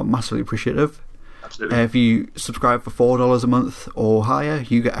 we are massively appreciative. Absolutely. If you subscribe for $4 a month or higher,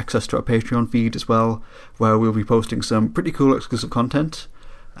 you get access to our Patreon feed as well, where we'll be posting some pretty cool exclusive content.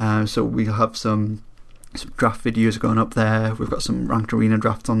 So we'll have some draft videos going up there. We've got some ranked arena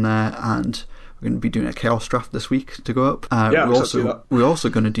drafts on there, and we're going to be doing a chaos draft this week to go up. We're also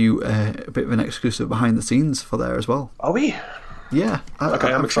going to do a bit of an exclusive behind the scenes for there as well. Are we? Yeah.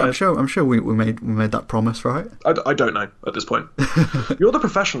 I'm excited. I'm sure we made that promise, right? I don't know at this point. You're the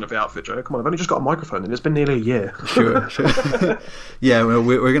professional of the outfit, Joe. Come on, I've only just got a microphone and it's been nearly a year. Sure. Yeah,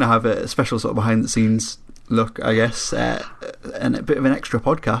 we're going to have a special sort of behind the scenes look, I guess, and a bit of an extra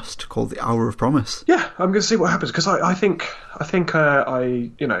podcast called The Hour of Promise. Yeah, I'm going to see what happens, because I think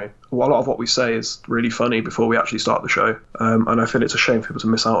you know, a lot of what we say is really funny before we actually start the show, and I feel it's a shame for people to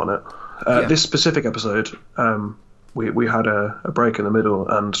miss out on it. This specific episode, we had a break in the middle,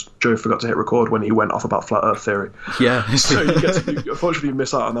 and Joe forgot to hit record when he went off about flat Earth theory. Yeah. So you unfortunately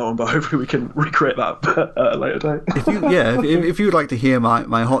miss out on that one, but hopefully we can recreate that at a later date. If you would like to hear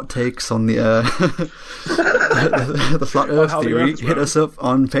my hot takes on the the flat Earth theory, hit us up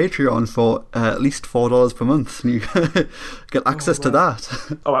on Patreon for at least $4 per month, and you get access to that.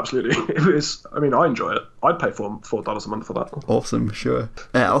 Oh, absolutely. I mean, I enjoy it. I'd pay $4 a month for that. Awesome, sure.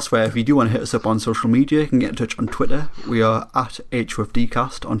 Elsewhere, if you do want to hit us up on social media, you can get in touch on Twitter. We are at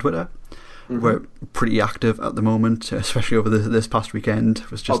HWFDcast on Twitter. We're pretty active at the moment, especially over this past weekend.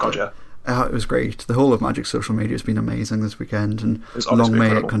 It was just it was great. The whole of Magic's social media has been amazing this weekend, and long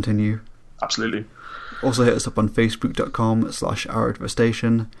may it continue. Absolutely. Also hit us up on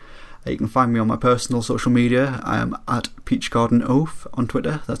facebook.com/OurDevastation. You can find me on my personal social media. I am at PeachGardenOaf on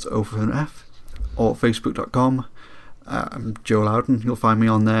Twitter. That's Oaf with an F. Or facebook.com. I'm Joe Loudon. You'll find me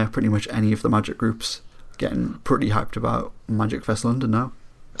on there. Pretty much any of the Magic groups. Getting pretty hyped about Magic Fest London now.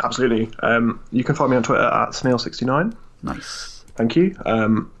 Absolutely. You can find me on Twitter at Snail69. Nice. Thank you.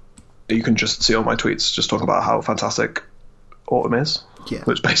 You can just see all my tweets just talking about how fantastic autumn is. Yeah.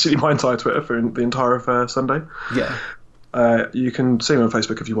 Which is basically my entire Twitter for the entire of Sunday. Yeah. You can see me on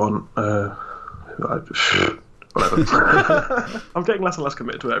Facebook if you want. Whatever. I'm getting less and less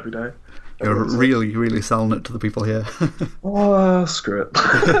committed to it every day. You're really, really selling it to the people here. Oh, screw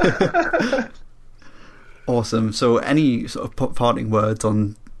it. Awesome. So any sort of parting words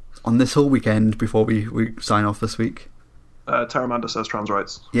on this whole weekend before we sign off this week? Terramanda says trans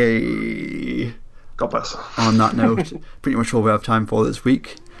rights. Yay. God bless. On that note, pretty much all we have time for this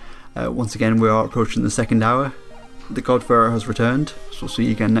week. Once again, we are approaching the second hour. The Godfarer has returned, so we'll see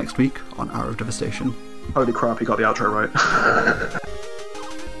you again next week on Hour of Devastation. Holy crap, he got the outro right.